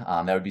that one.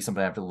 That would be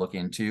something I have to look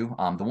into.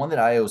 The one that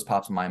I always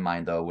pops in my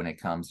mind, though, when it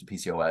comes to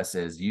PCOS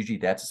is usually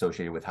that's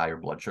associated with higher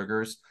blood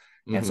sugars.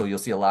 Mm-hmm. And so you'll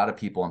see a lot of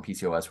people on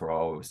PCOS who are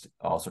always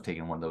also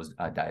taking one of those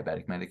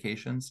diabetic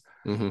medications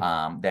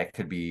that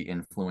could be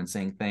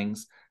influencing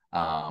things.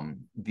 What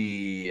do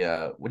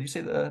you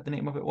say the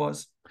name of it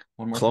was?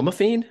 One more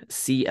clomiphene,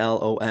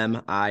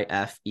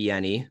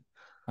 CLOMIFENE.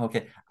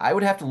 Okay, I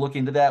would have to look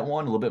into that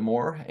one a little bit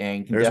more,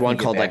 and there's one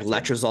called like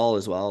letrozole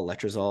as well,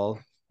 letrozole.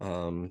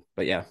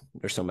 But yeah,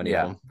 there's so many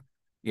of them.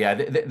 Yeah,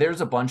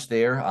 there's a bunch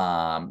there.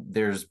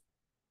 There's,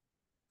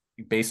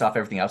 based off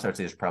everything else, I would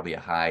say there's probably a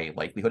high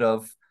likelihood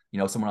of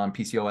someone on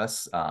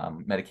PCOS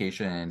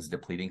medications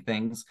depleting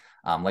things.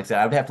 Like I said,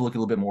 I would have to look a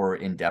little bit more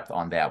in depth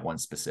on that one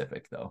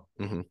specific though.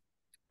 Mm-hmm.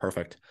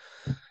 Perfect.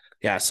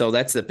 Yeah. So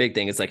that's the big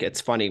thing. It's like,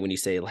 it's funny when you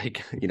say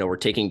like, we're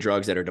taking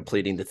drugs that are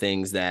depleting the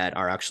things that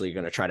are actually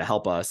going to try to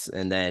help us.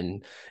 And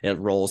then it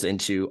rolls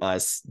into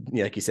us,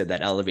 like you said,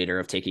 that elevator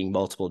of taking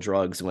multiple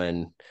drugs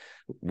when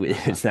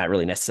it's not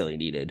really necessarily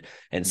needed.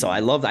 And so I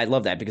love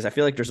that because I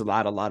feel like there's a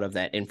lot of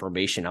that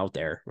information out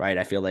there, right?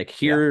 I feel like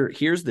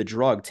here's the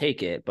drug,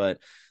 take it. But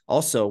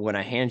also when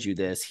I hand you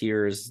this,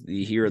 here's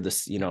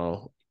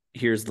the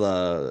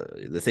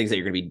things that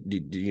you're going to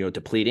be,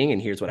 depleting.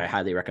 And here's what I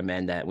highly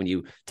recommend, that when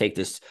you take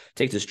this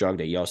drug,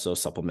 that you also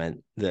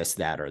supplement this,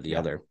 that, or the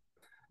other.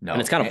 No.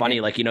 And it's kind of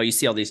funny, like, you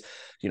see all these,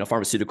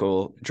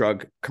 pharmaceutical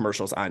drug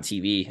commercials on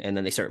TV, and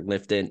then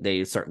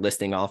they start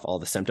listing off all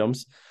the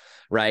symptoms.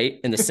 Right.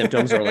 And the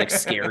symptoms are like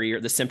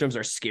scarier. The symptoms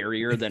are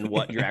scarier than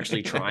what you're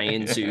actually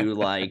trying to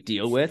like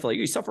deal with. Like,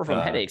 you suffer from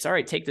headaches. All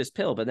right, take this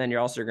pill. But then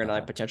you're also going to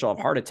like potential of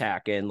heart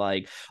attack and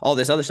like all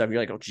this other stuff. You're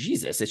like, oh,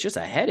 Jesus, it's just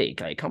a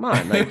headache. Like, come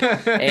on. Like,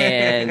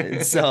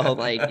 and so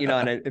like,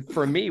 and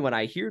for me, when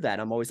I hear that,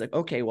 I'm always like,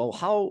 okay,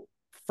 well,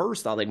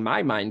 first off, like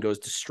my mind goes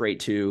straight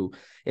to,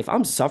 if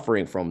I'm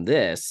suffering from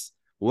this,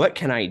 what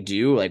can I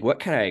do? Like, what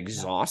can I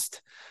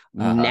exhaust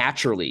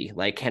naturally?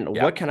 Like,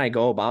 what can I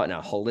go about in a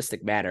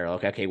holistic manner?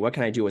 Like, okay, what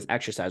can I do with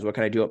exercise? What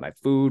can I do with my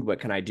food? What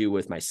can I do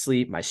with my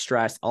sleep, my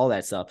stress, all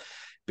that stuff,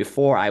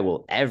 before I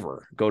will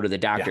ever go to the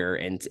doctor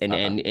and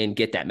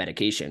get that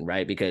medication,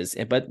 right?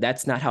 But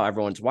that's not how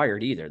everyone's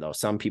wired either, though.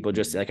 Some people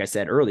just, like I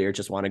said earlier,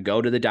 just want to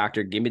go to the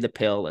doctor, give me the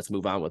pill, let's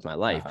move on with my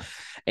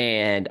life.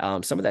 And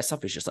some of that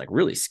stuff is just like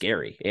really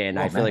scary. And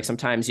I feel like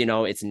sometimes,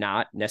 it's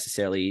not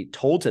necessarily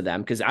told to them,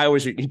 because I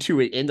always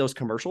do it in those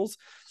commercials.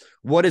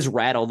 What is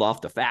rattled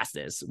off the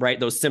fastest, right?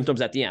 Those symptoms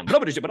at the end.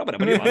 And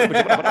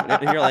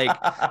you're like,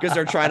 because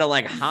they're trying to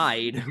like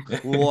hide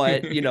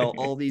what,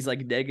 all these like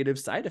negative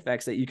side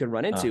effects that you can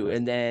run into.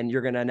 And then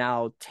you're going to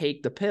now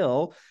take the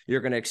pill.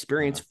 You're going to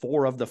experience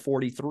 4 of the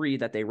 43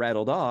 that they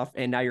rattled off.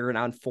 And now you're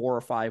on 4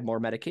 or 5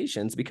 more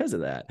medications because of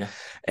that.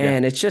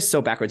 And it's just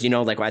so backwards,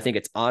 like, I think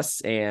it's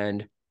us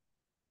and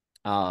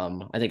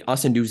I think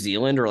us and New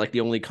Zealand are like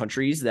the only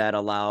countries that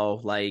allow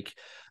like,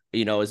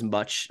 as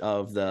much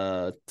of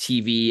the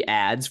TV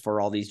ads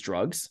for all these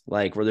drugs,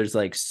 like where there's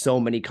like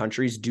so many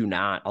countries do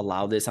not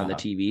allow this on the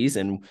TVs.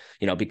 And,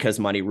 because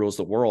money rules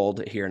the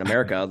world here in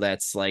America,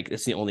 that's like,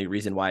 it's the only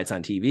reason why it's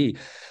on TV.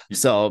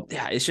 So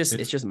yeah, it's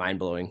just mind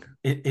blowing.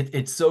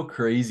 It's so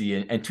crazy.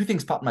 And 2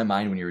 things popped in my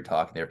mind when you were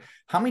talking there.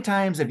 How many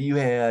times have you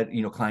had,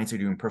 clients who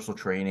are doing personal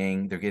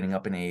training, they're getting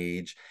up in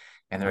age,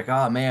 and they're like,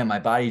 oh man, my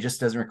body just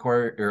doesn't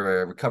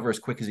recover as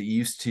quick as it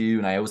used to.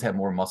 And I always have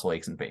more muscle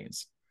aches and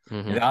pains.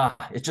 And,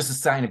 it's just a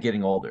sign of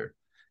getting older.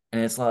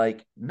 And it's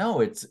like,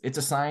 no, it's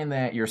a sign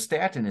that your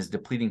statin is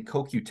depleting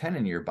CoQ10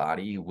 in your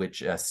body, which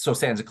so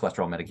statins is a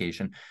cholesterol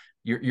medication.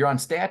 You're on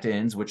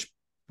statins, which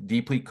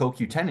deplete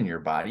CoQ10 in your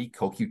body.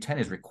 CoQ10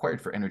 is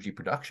required for energy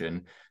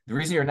production. The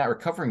reason you're not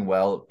recovering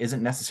well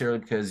isn't necessarily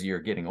because you're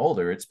getting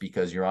older. It's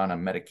because you're on a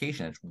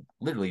medication. It's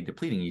literally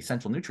depleting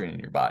essential nutrient in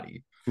your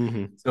body.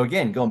 Mm-hmm. So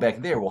again, going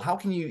back there, well, how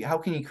can you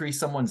increase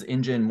someone's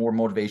engine, more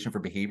motivation for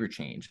behavior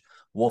change?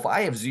 Well, if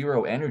I have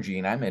zero energy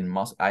and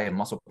I have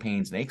muscle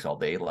pains and aches all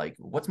day, like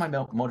what's my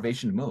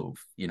motivation to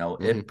move?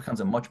 It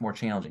becomes a much more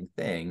challenging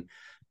thing.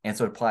 And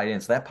so it applied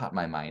in. So that popped in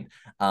my mind.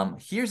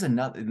 Here's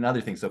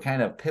another thing. So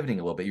kind of pivoting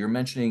a little bit, you're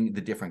mentioning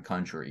the different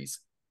countries.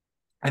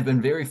 I've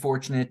been very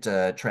fortunate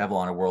to travel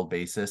on a world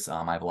basis.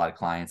 I have a lot of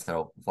clients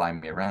that'll fly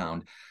me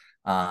around.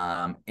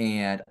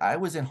 And I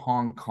was in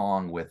Hong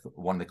Kong with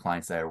one of the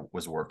clients that I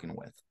was working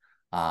with.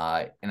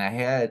 And I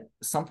had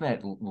something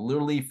that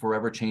literally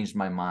forever changed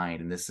my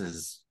mind. And this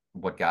is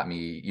what got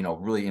me,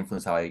 really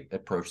influenced how I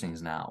approach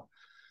things now.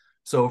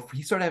 So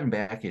he started having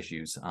back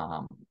issues.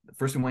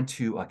 First we went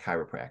to a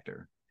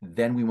chiropractor.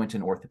 Then we went to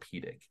an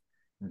orthopedic.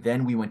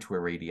 Then we went to a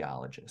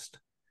radiologist.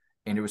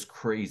 And it was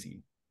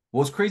crazy.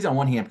 Well, it's crazy on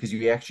one hand because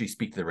you actually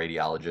speak to the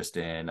radiologist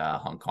in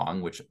Hong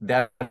Kong, which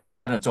that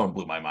on its own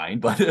blew my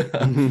mind. But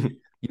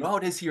you know how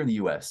it is here in the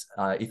U.S.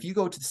 If you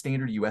go to the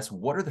standard U.S.,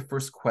 what are the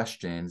first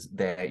questions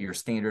that your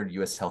standard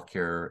U.S.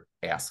 healthcare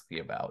asks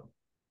you about?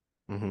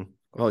 Mm-hmm.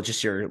 Well,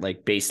 just your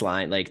like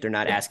baseline, like they're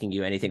not asking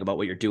you anything about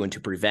what you're doing to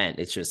prevent.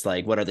 It's just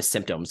like, what are the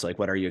symptoms? Like,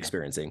 what are you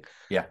experiencing?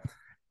 Yeah.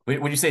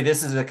 Would you say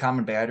this is a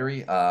common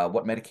battery?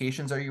 What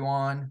medications are you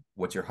on?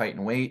 What's your height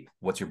and weight?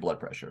 What's your blood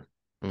pressure?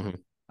 Mm-hmm.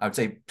 I would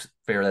say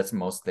fair. That's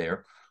most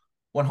there.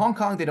 Well, in Hong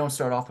Kong, they don't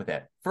start off with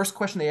that. First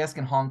question they ask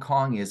in Hong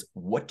Kong is,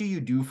 what do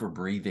you do for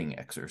breathing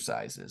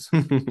exercises?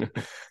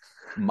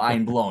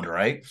 Mind blown,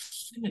 right?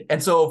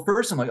 And so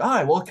first I'm like, all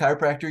right, well,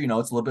 chiropractor,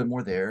 it's a little bit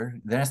more there.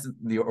 Then as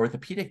the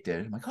orthopedic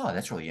did, I'm like, oh,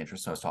 that's really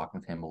interesting. I was talking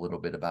with him a little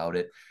bit about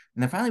it.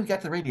 And then finally we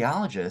got to the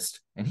radiologist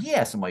and he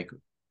asked him like,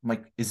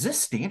 is this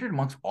standard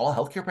amongst all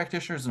healthcare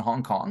practitioners in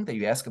Hong Kong that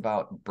you ask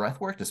about breath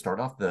work to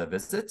start off the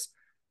visits?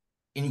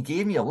 And he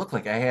gave me a look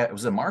like it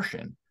was a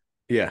Martian.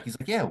 Yeah. He's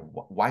like, yeah,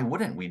 why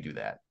wouldn't we do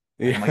that?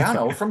 Yeah. I'm like, I don't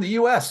know, we're from the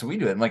US, we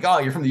do it. I'm like, oh,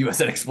 you're from the US,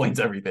 that explains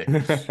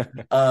everything.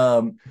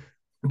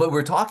 But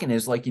we're talking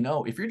is like,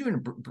 if you're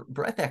doing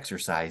breath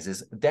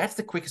exercises, that's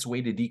the quickest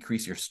way to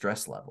decrease your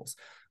stress levels.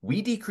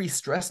 We decrease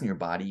stress in your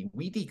body.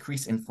 We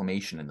decrease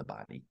inflammation in the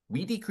body.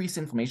 We decrease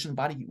inflammation in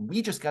the body.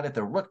 We just got at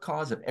the root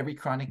cause of every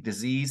chronic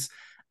disease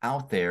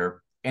out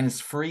there, and it's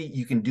free.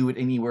 You can do it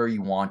anywhere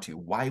you want to.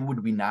 Why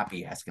would we not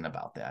be asking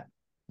about that?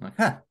 I'm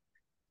like,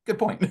 good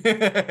point.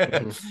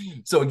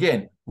 So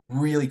again,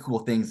 really cool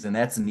things. And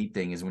that's the neat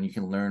thing is when you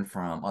can learn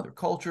from other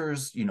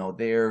cultures,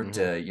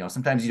 to,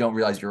 sometimes you don't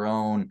realize your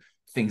own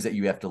things that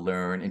you have to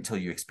learn until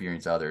you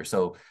experience others.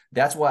 So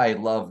that's why I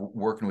love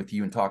working with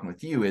you and talking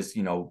with you is,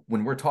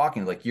 when we're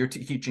talking, like you're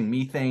teaching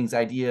me things,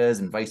 ideas,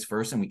 and vice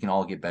versa, and we can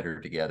all get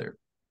better together.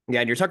 Yeah,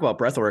 and you're talking about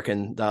breath work,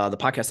 and the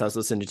podcast I was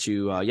listening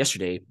to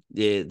yesterday,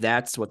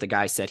 that's what the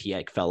guy said he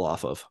fell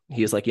off of.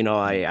 He was like,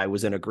 I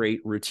was in a great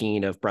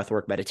routine of breath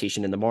work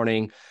meditation in the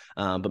morning,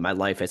 but my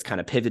life has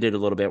kind of pivoted a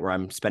little bit where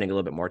I'm spending a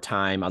little bit more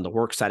time on the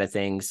work side of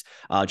things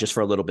just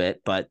for a little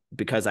bit. But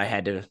because I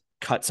had to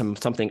cut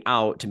something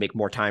out to make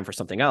more time for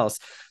something else,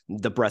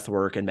 the breath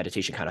work and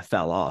meditation kind of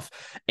fell off.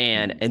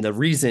 And the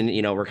reason,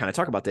 we're kind of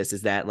talking about this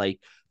is that like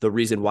the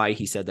reason why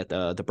he said that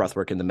the breath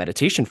work and the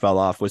meditation fell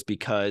off was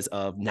because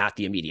of not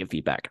the immediate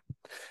feedback.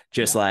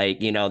 Just like,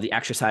 the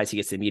exercise, he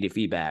gets the immediate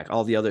feedback,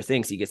 all the other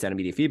things, he gets that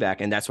immediate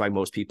feedback. And that's why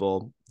most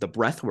people, the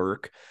breath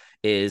work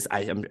is,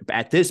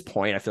 at this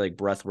point, I feel like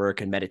breath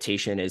work and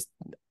meditation is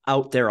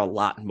out there a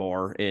lot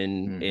more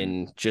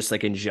in just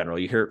like in general.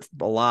 You hear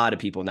a lot of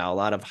people now, a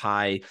lot of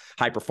high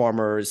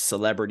performers,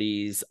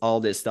 celebrities, all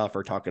this stuff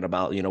are talking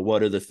about,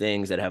 what are the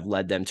things that have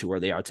led them to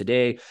where they are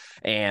today.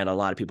 And a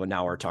lot of people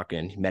now are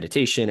talking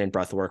meditation and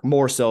breath work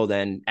more so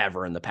than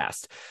ever in the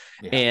past.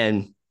 Yeah.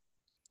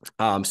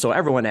 And so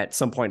everyone at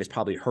some point has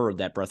probably heard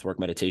that breathwork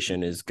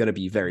meditation is going to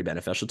be very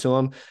beneficial to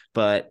them,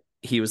 but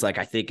he was like,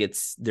 I think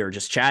they're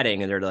just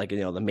chatting and they're like,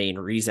 the main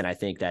reason I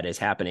think that is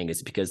happening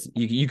is because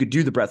you could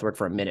do the breath work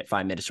for a minute,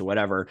 5 minutes or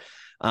whatever.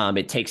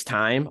 It takes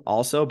time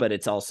also, but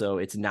it's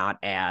not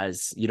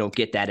as, you don't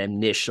get that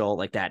initial,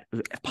 like that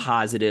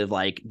positive,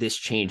 like this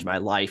changed my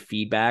life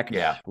feedback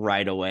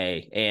right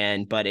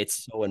away. But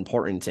it's so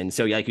important. And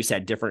so, like you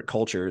said, different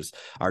cultures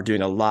are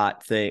doing a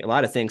lot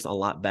of things a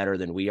lot better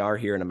than we are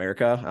here in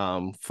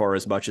America. For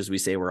as much as we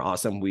say we're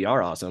awesome, we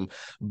are awesome,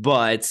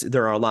 but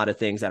there are a lot of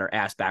things that are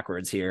ass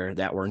backwards here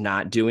that we're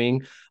not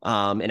doing.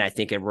 And I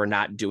think if we're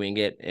not doing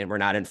it and we're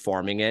not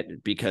informing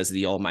it because of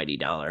the almighty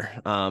dollar,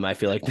 I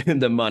feel like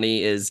the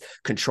money is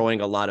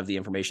controlling a lot of the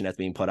information that's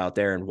being put out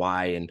there and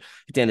why. And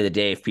at the end of the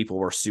day, if people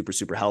were super,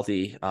 super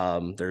healthy,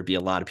 there'd be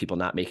a lot of people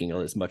not making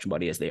as much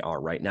money as they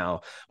are right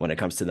now when it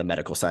comes to the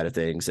medical side of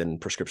things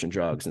and prescription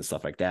drugs and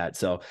stuff like that.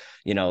 So,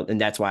 and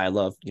that's why I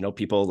love,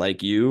 people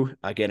like you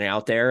getting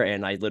out there.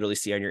 And I literally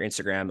see on your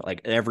Instagram,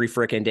 like every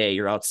freaking day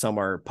you're out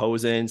somewhere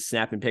posing,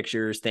 snapping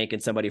pictures, thanking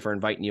somebody for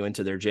inviting you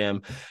into their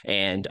gym.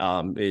 And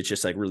it's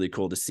just like really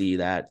cool to see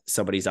that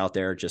somebody's out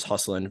there just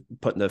hustling,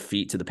 putting the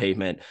feet to the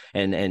pavement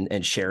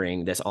and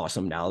sharing this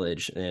awesome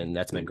knowledge. And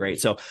that's been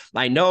great. So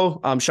I know,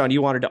 Sean,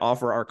 you wanted to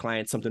offer our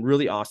clients something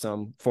really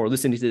awesome for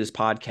listening to this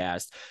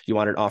podcast. You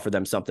wanted to offer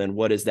them something.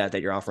 What is that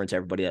you're offering to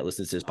everybody that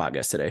listens to this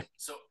podcast today?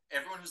 So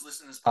everyone who's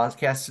listening to this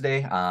podcast today,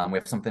 we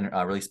have something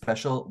really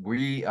special.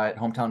 We at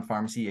Hometown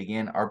Pharmacy,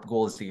 again, our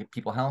goal is to get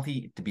people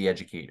healthy, to be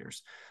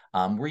educators.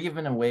 We're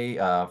giving away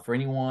for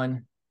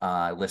anyone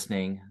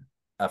listening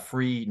a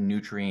free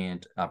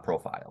nutrient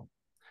profile.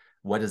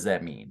 What does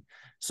that mean?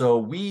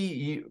 So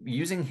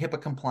using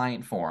HIPAA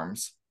compliant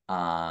forms,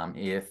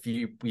 if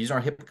you use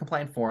our HIPAA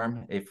compliant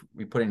form, if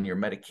we put in your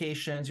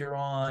medications you're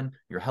on,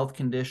 your health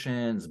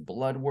conditions,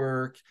 blood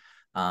work,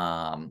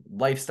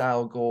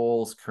 lifestyle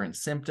goals, current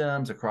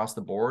symptoms across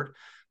the board,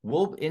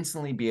 we'll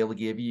instantly be able to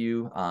give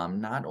you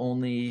not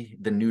only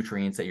the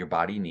nutrients that your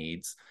body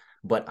needs,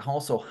 but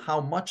also how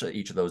much of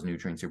each of those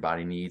nutrients your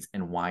body needs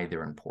and why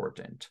they're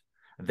important.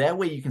 That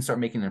way you can start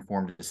making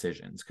informed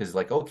decisions, because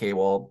okay,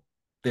 well,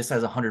 this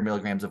has 100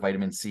 milligrams of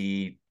vitamin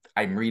C.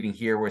 I'm reading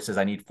here where it says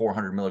I need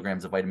 400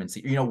 milligrams of vitamin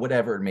C,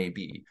 whatever it may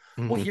be.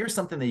 Mm-hmm. Well, here's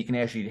something that you can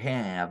actually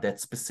have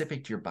that's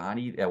specific to your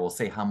body that will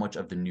say how much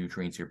of the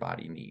nutrients your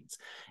body needs.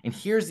 And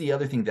here's the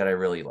other thing that I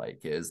really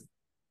like is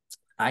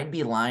I'd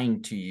be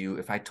lying to you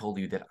if I told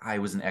you that I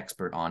was an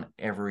expert on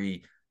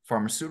every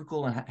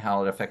pharmaceutical and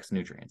how it affects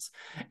nutrients.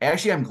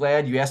 Actually, I'm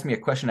glad you asked me a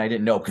question I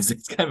didn't know, because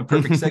it's kind of a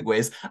perfect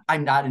segue.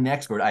 I'm not an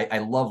expert. I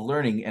love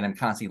learning and I'm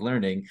constantly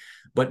learning,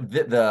 but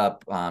the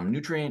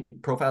nutrient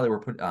profile that we're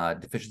put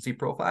deficiency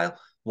profile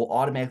will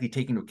automatically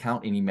take into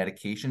account any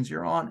medications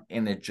you're on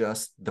and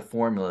adjust the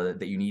formula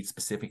that you need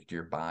specific to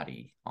your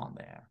body on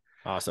there.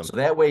 Awesome. So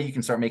that way you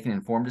can start making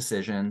informed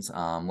decisions.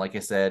 Like I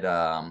said,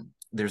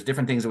 there's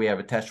different things that we have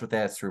attached with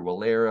that through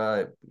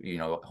Walera,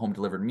 home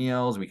delivered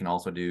meals. We can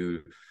also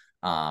do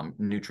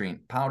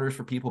nutrient powders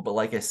for people. But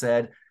like I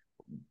said,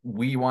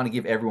 we want to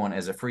give everyone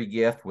as a free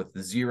gift with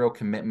zero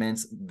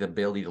commitments, the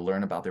ability to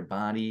learn about their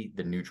body,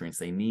 the nutrients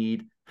they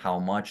need, how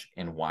much,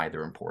 and why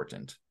they're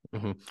important.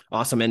 Mm-hmm.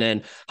 Awesome. And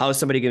then how is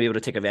somebody going to be able to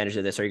take advantage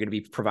of this? Are you going to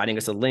be providing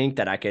us a link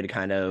that I could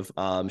kind of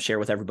share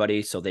with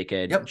everybody so they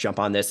could jump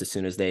on this as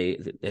soon as they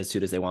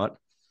want?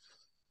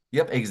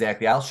 Yep,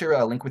 exactly. I'll share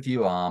a link with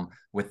you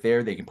with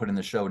there. They can put in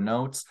the show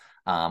notes.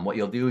 What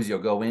you'll do is you'll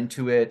go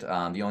into it.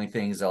 The only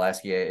things they'll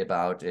ask you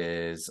about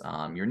is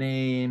your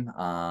name,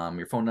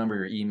 your phone number,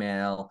 your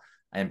email.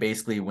 And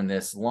basically when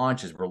this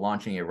launches, we're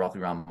launching it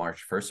roughly around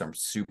March 1st. So I'm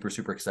super,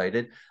 super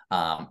excited.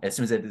 As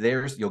soon as it's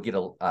theirs, you'll get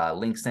a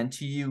link sent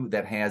to you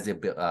that has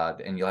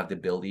and you'll have the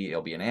ability,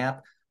 it'll be an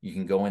app. You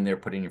can go in there,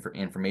 put in your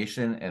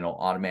information, and it'll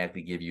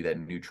automatically give you that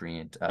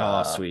nutrient,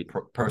 sweet.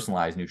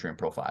 Personalized nutrient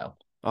profile.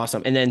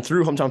 Awesome. And then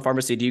through Hometown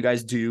Pharmacy, do you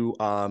guys do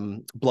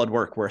blood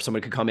work where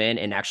somebody could come in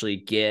and actually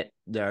get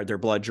their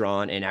blood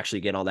drawn and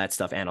actually get all that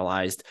stuff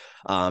analyzed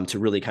to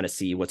really kind of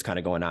see what's kind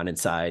of going on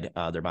inside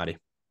their body?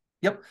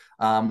 Yep.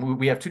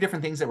 We have two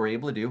different things that we're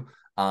able to do.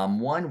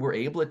 One, we're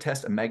able to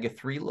test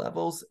omega-3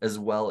 levels as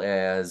well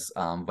as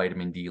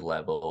vitamin D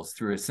levels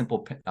through a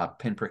simple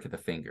pinprick of the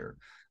finger.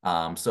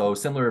 So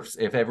similar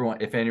if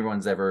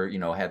anyone's ever,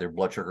 had their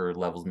blood sugar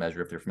levels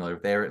measured, if they're familiar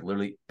with there,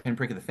 literally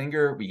pinprick of the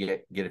finger, we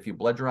get a few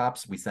blood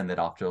drops, we send that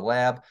off to the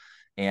lab.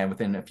 And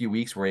within a few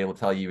weeks, we're able to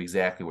tell you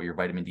exactly what your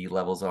vitamin D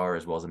levels are,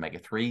 as well as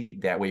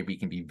omega-3. That way we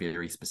can be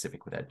very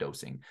specific with that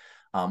dosing.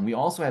 We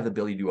also have the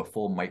ability to do a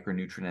full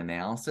micronutrient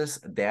analysis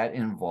that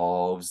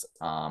involves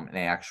an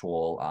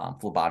actual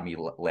phlebotomy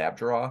lab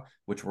draw,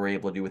 which we're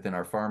able to do within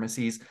our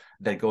pharmacies,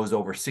 that goes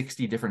over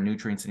 60 different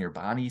nutrients in your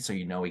body. So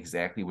you know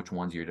exactly which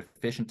ones you're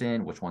deficient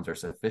in, which ones are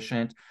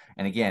sufficient.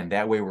 And again,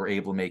 that way we're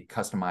able to make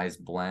customized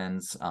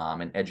blends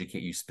and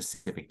educate you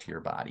specific to your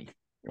body.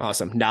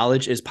 Awesome.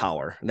 Knowledge is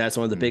power. And that's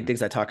one of the big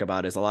things I talk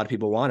about is a lot of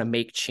people want to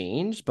make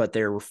change, but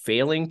they're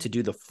failing to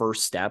do the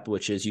first step,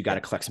 which is you got to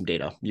collect some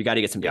data. You got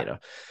to get some data,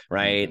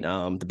 right?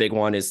 The big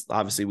one is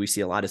obviously we see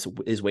a lot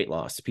is weight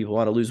loss. People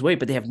want to lose weight,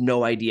 but they have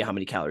no idea how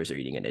many calories they're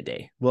eating in a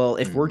day. Well,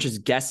 if we're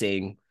just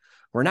guessing,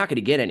 we're not going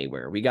to get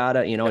anywhere. We got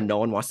to, and no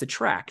one wants to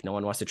track. No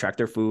one wants to track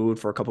their food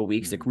for a couple of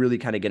weeks to really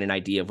kind of get an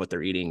idea of what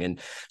they're eating. And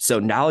so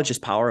knowledge is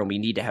power and we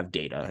need to have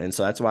data. And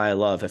so that's why I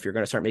love, if you're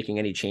going to start making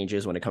any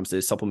changes when it comes to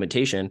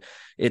supplementation,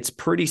 it's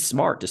pretty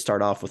smart to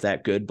start off with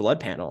that good blood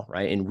panel,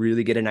 right? And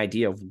really get an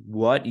idea of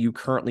what you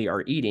currently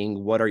are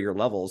eating. What are your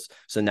levels?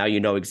 So now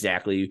you know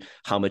exactly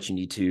how much you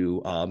need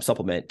to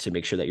supplement to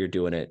make sure that you're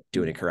doing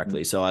it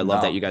correctly. So I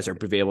love that you guys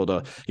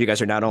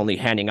are not only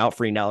handing out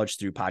free knowledge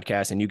through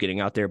podcasts and you getting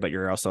out there, but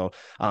you're also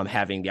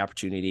having the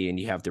opportunity and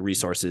you have the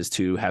resources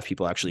to have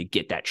people actually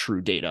get that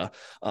true data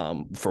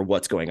for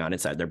what's going on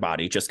inside their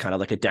body, just kind of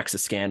like a DEXA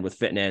scan with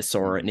fitness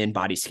or an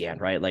in-body scan,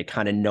 right? Like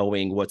kind of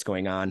knowing what's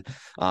going on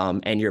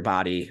and your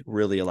body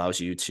really allows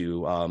you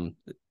to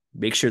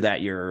make sure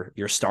that you're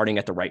starting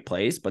at the right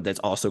place, but that's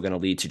also going to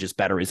lead to just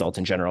better results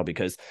in general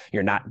because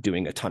you're not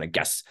doing a ton of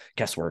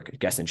guesswork,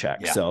 guess and check.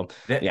 Yeah. So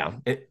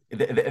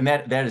and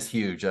that is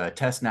huge.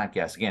 Test, not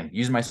guess. Again,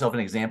 using myself an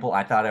example,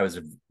 I thought I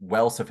was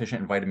well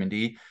sufficient in vitamin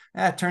D.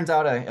 It turns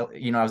out, I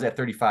was at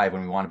 35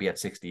 when we want to be at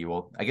 60.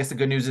 Well, I guess the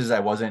good news is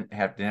I didn't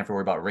have to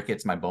worry about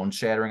rickets, my bones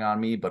shattering on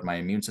me, but my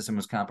immune system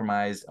was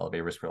compromised,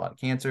 elevated risk for a lot of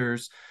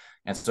cancers.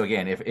 And so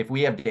again, if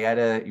we have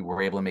data,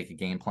 we're able to make a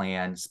game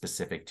plan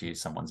specific to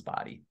someone's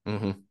body.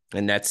 Mm-hmm.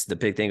 And that's the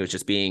big thing, was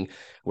just being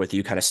with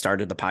you kind of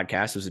started the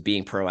podcast, was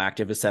being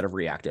proactive instead of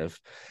reactive.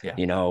 Yeah.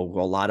 A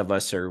lot of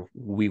us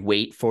we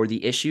wait for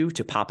the issue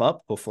to pop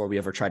up before we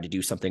ever try to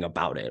do something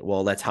about it.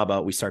 Well, how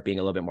about we start being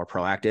a little bit more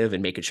proactive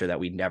and making sure that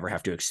we never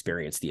have to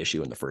experience the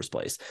issue in the first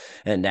place.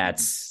 And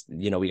that's,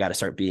 we got to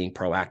start being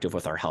proactive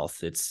with our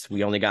health.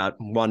 We only got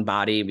one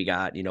body. We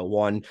got,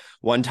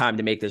 one time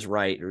to make this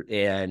right.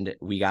 And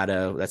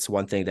that's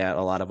one thing that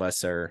a lot of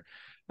us are,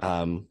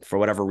 for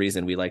whatever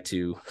reason, we like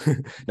to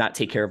not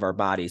take care of our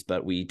bodies,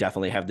 but we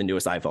definitely have the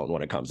newest iPhone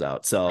when it comes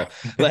out. So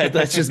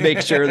let's just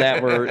make sure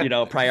that we're,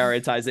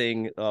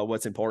 prioritizing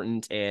what's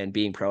important and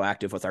being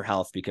proactive with our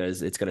health,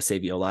 because it's going to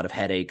save you a lot of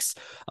headaches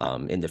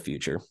in the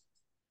future.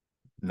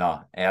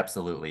 No,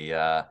 absolutely.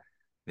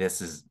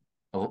 This is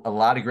a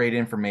lot of great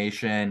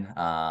information.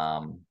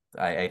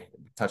 I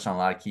touched on a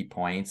lot of key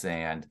points,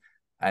 and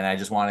I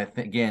just want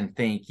to again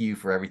thank you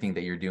for everything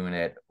that you're doing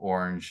at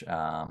Orange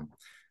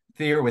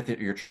Theory with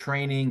your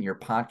training, your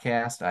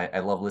podcast. I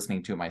love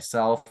listening to it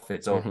myself.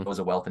 It's always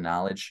a wealth of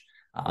knowledge.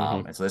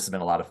 And so this has been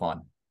a lot of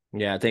fun.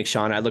 Yeah. Thanks,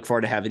 Sean. I look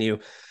forward to having you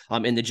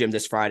in the gym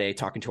this Friday,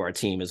 talking to our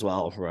team as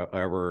well.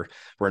 We're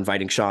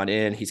inviting Sean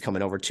in. He's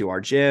coming over to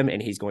our gym,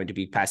 and he's going to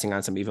be passing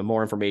on some even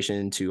more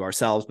information to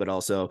ourselves, but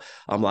also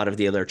a lot of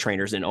the other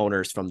trainers and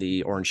owners from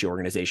the Orange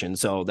organization.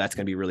 So that's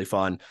going to be really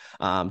fun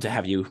to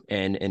have you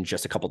in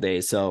just a couple of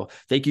days. So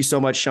thank you so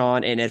much,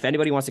 Sean. And if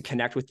anybody wants to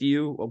connect with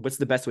you, what's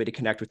the best way to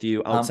connect with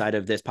you outside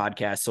of this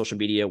podcast, social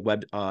media,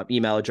 web,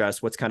 email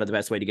address? What's kind of the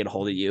best way to get a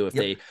hold of you if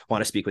they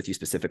want to speak with you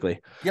specifically?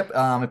 Yep.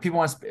 If people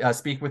want to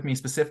speak with me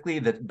specifically,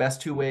 the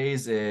best two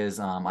ways is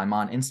I'm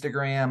on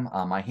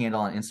Instagram. My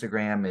handle on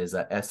Instagram is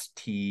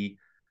ST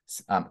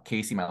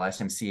Casey, my last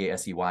name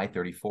CASEY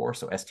 34.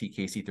 So ST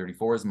Casey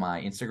 34 is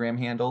my Instagram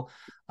handle.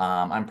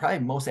 I'm probably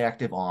most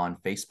active on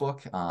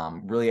Facebook.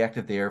 Really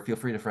active there. Feel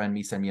free to friend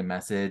me, send me a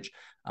message,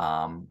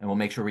 and we'll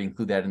make sure we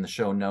include that in the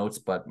show notes.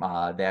 But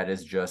that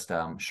is just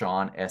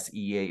Sean,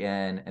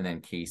 SEAN, and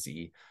then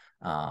Casey.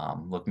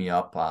 Look me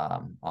up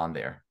on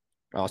there.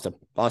 Awesome.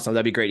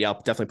 That'd be great. Yeah,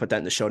 I'll definitely put that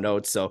in the show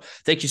notes. So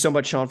thank you so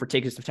much, Sean, for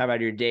taking some time out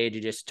of your day to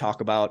just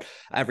talk about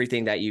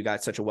everything that you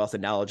got such a wealth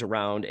of knowledge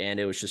around. And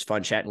it was just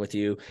fun chatting with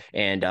you.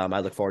 And I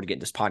look forward to getting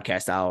this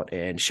podcast out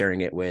and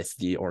sharing it with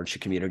the Orange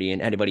community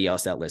and anybody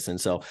else that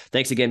listens. So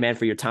thanks again, man,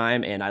 for your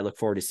time. And I look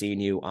forward to seeing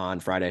you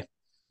on Friday.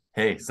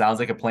 Hey, sounds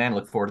like a plan.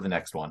 Look forward to the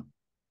next one.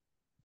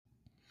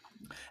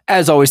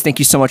 As always, thank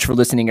you so much for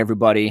listening,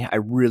 everybody. I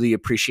really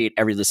appreciate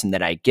every listen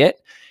that I get.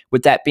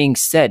 With that being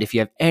said, if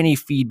you have any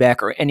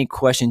feedback or any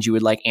questions you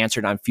would like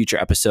answered on future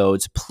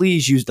episodes,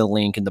 please use the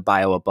link in the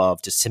bio above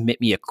to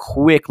submit me a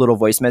quick little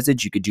voice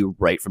message you could do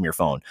right from your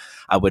phone.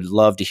 I would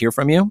love to hear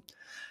from you.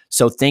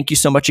 So thank you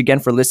so much again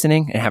for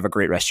listening, and have a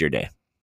great rest of your day.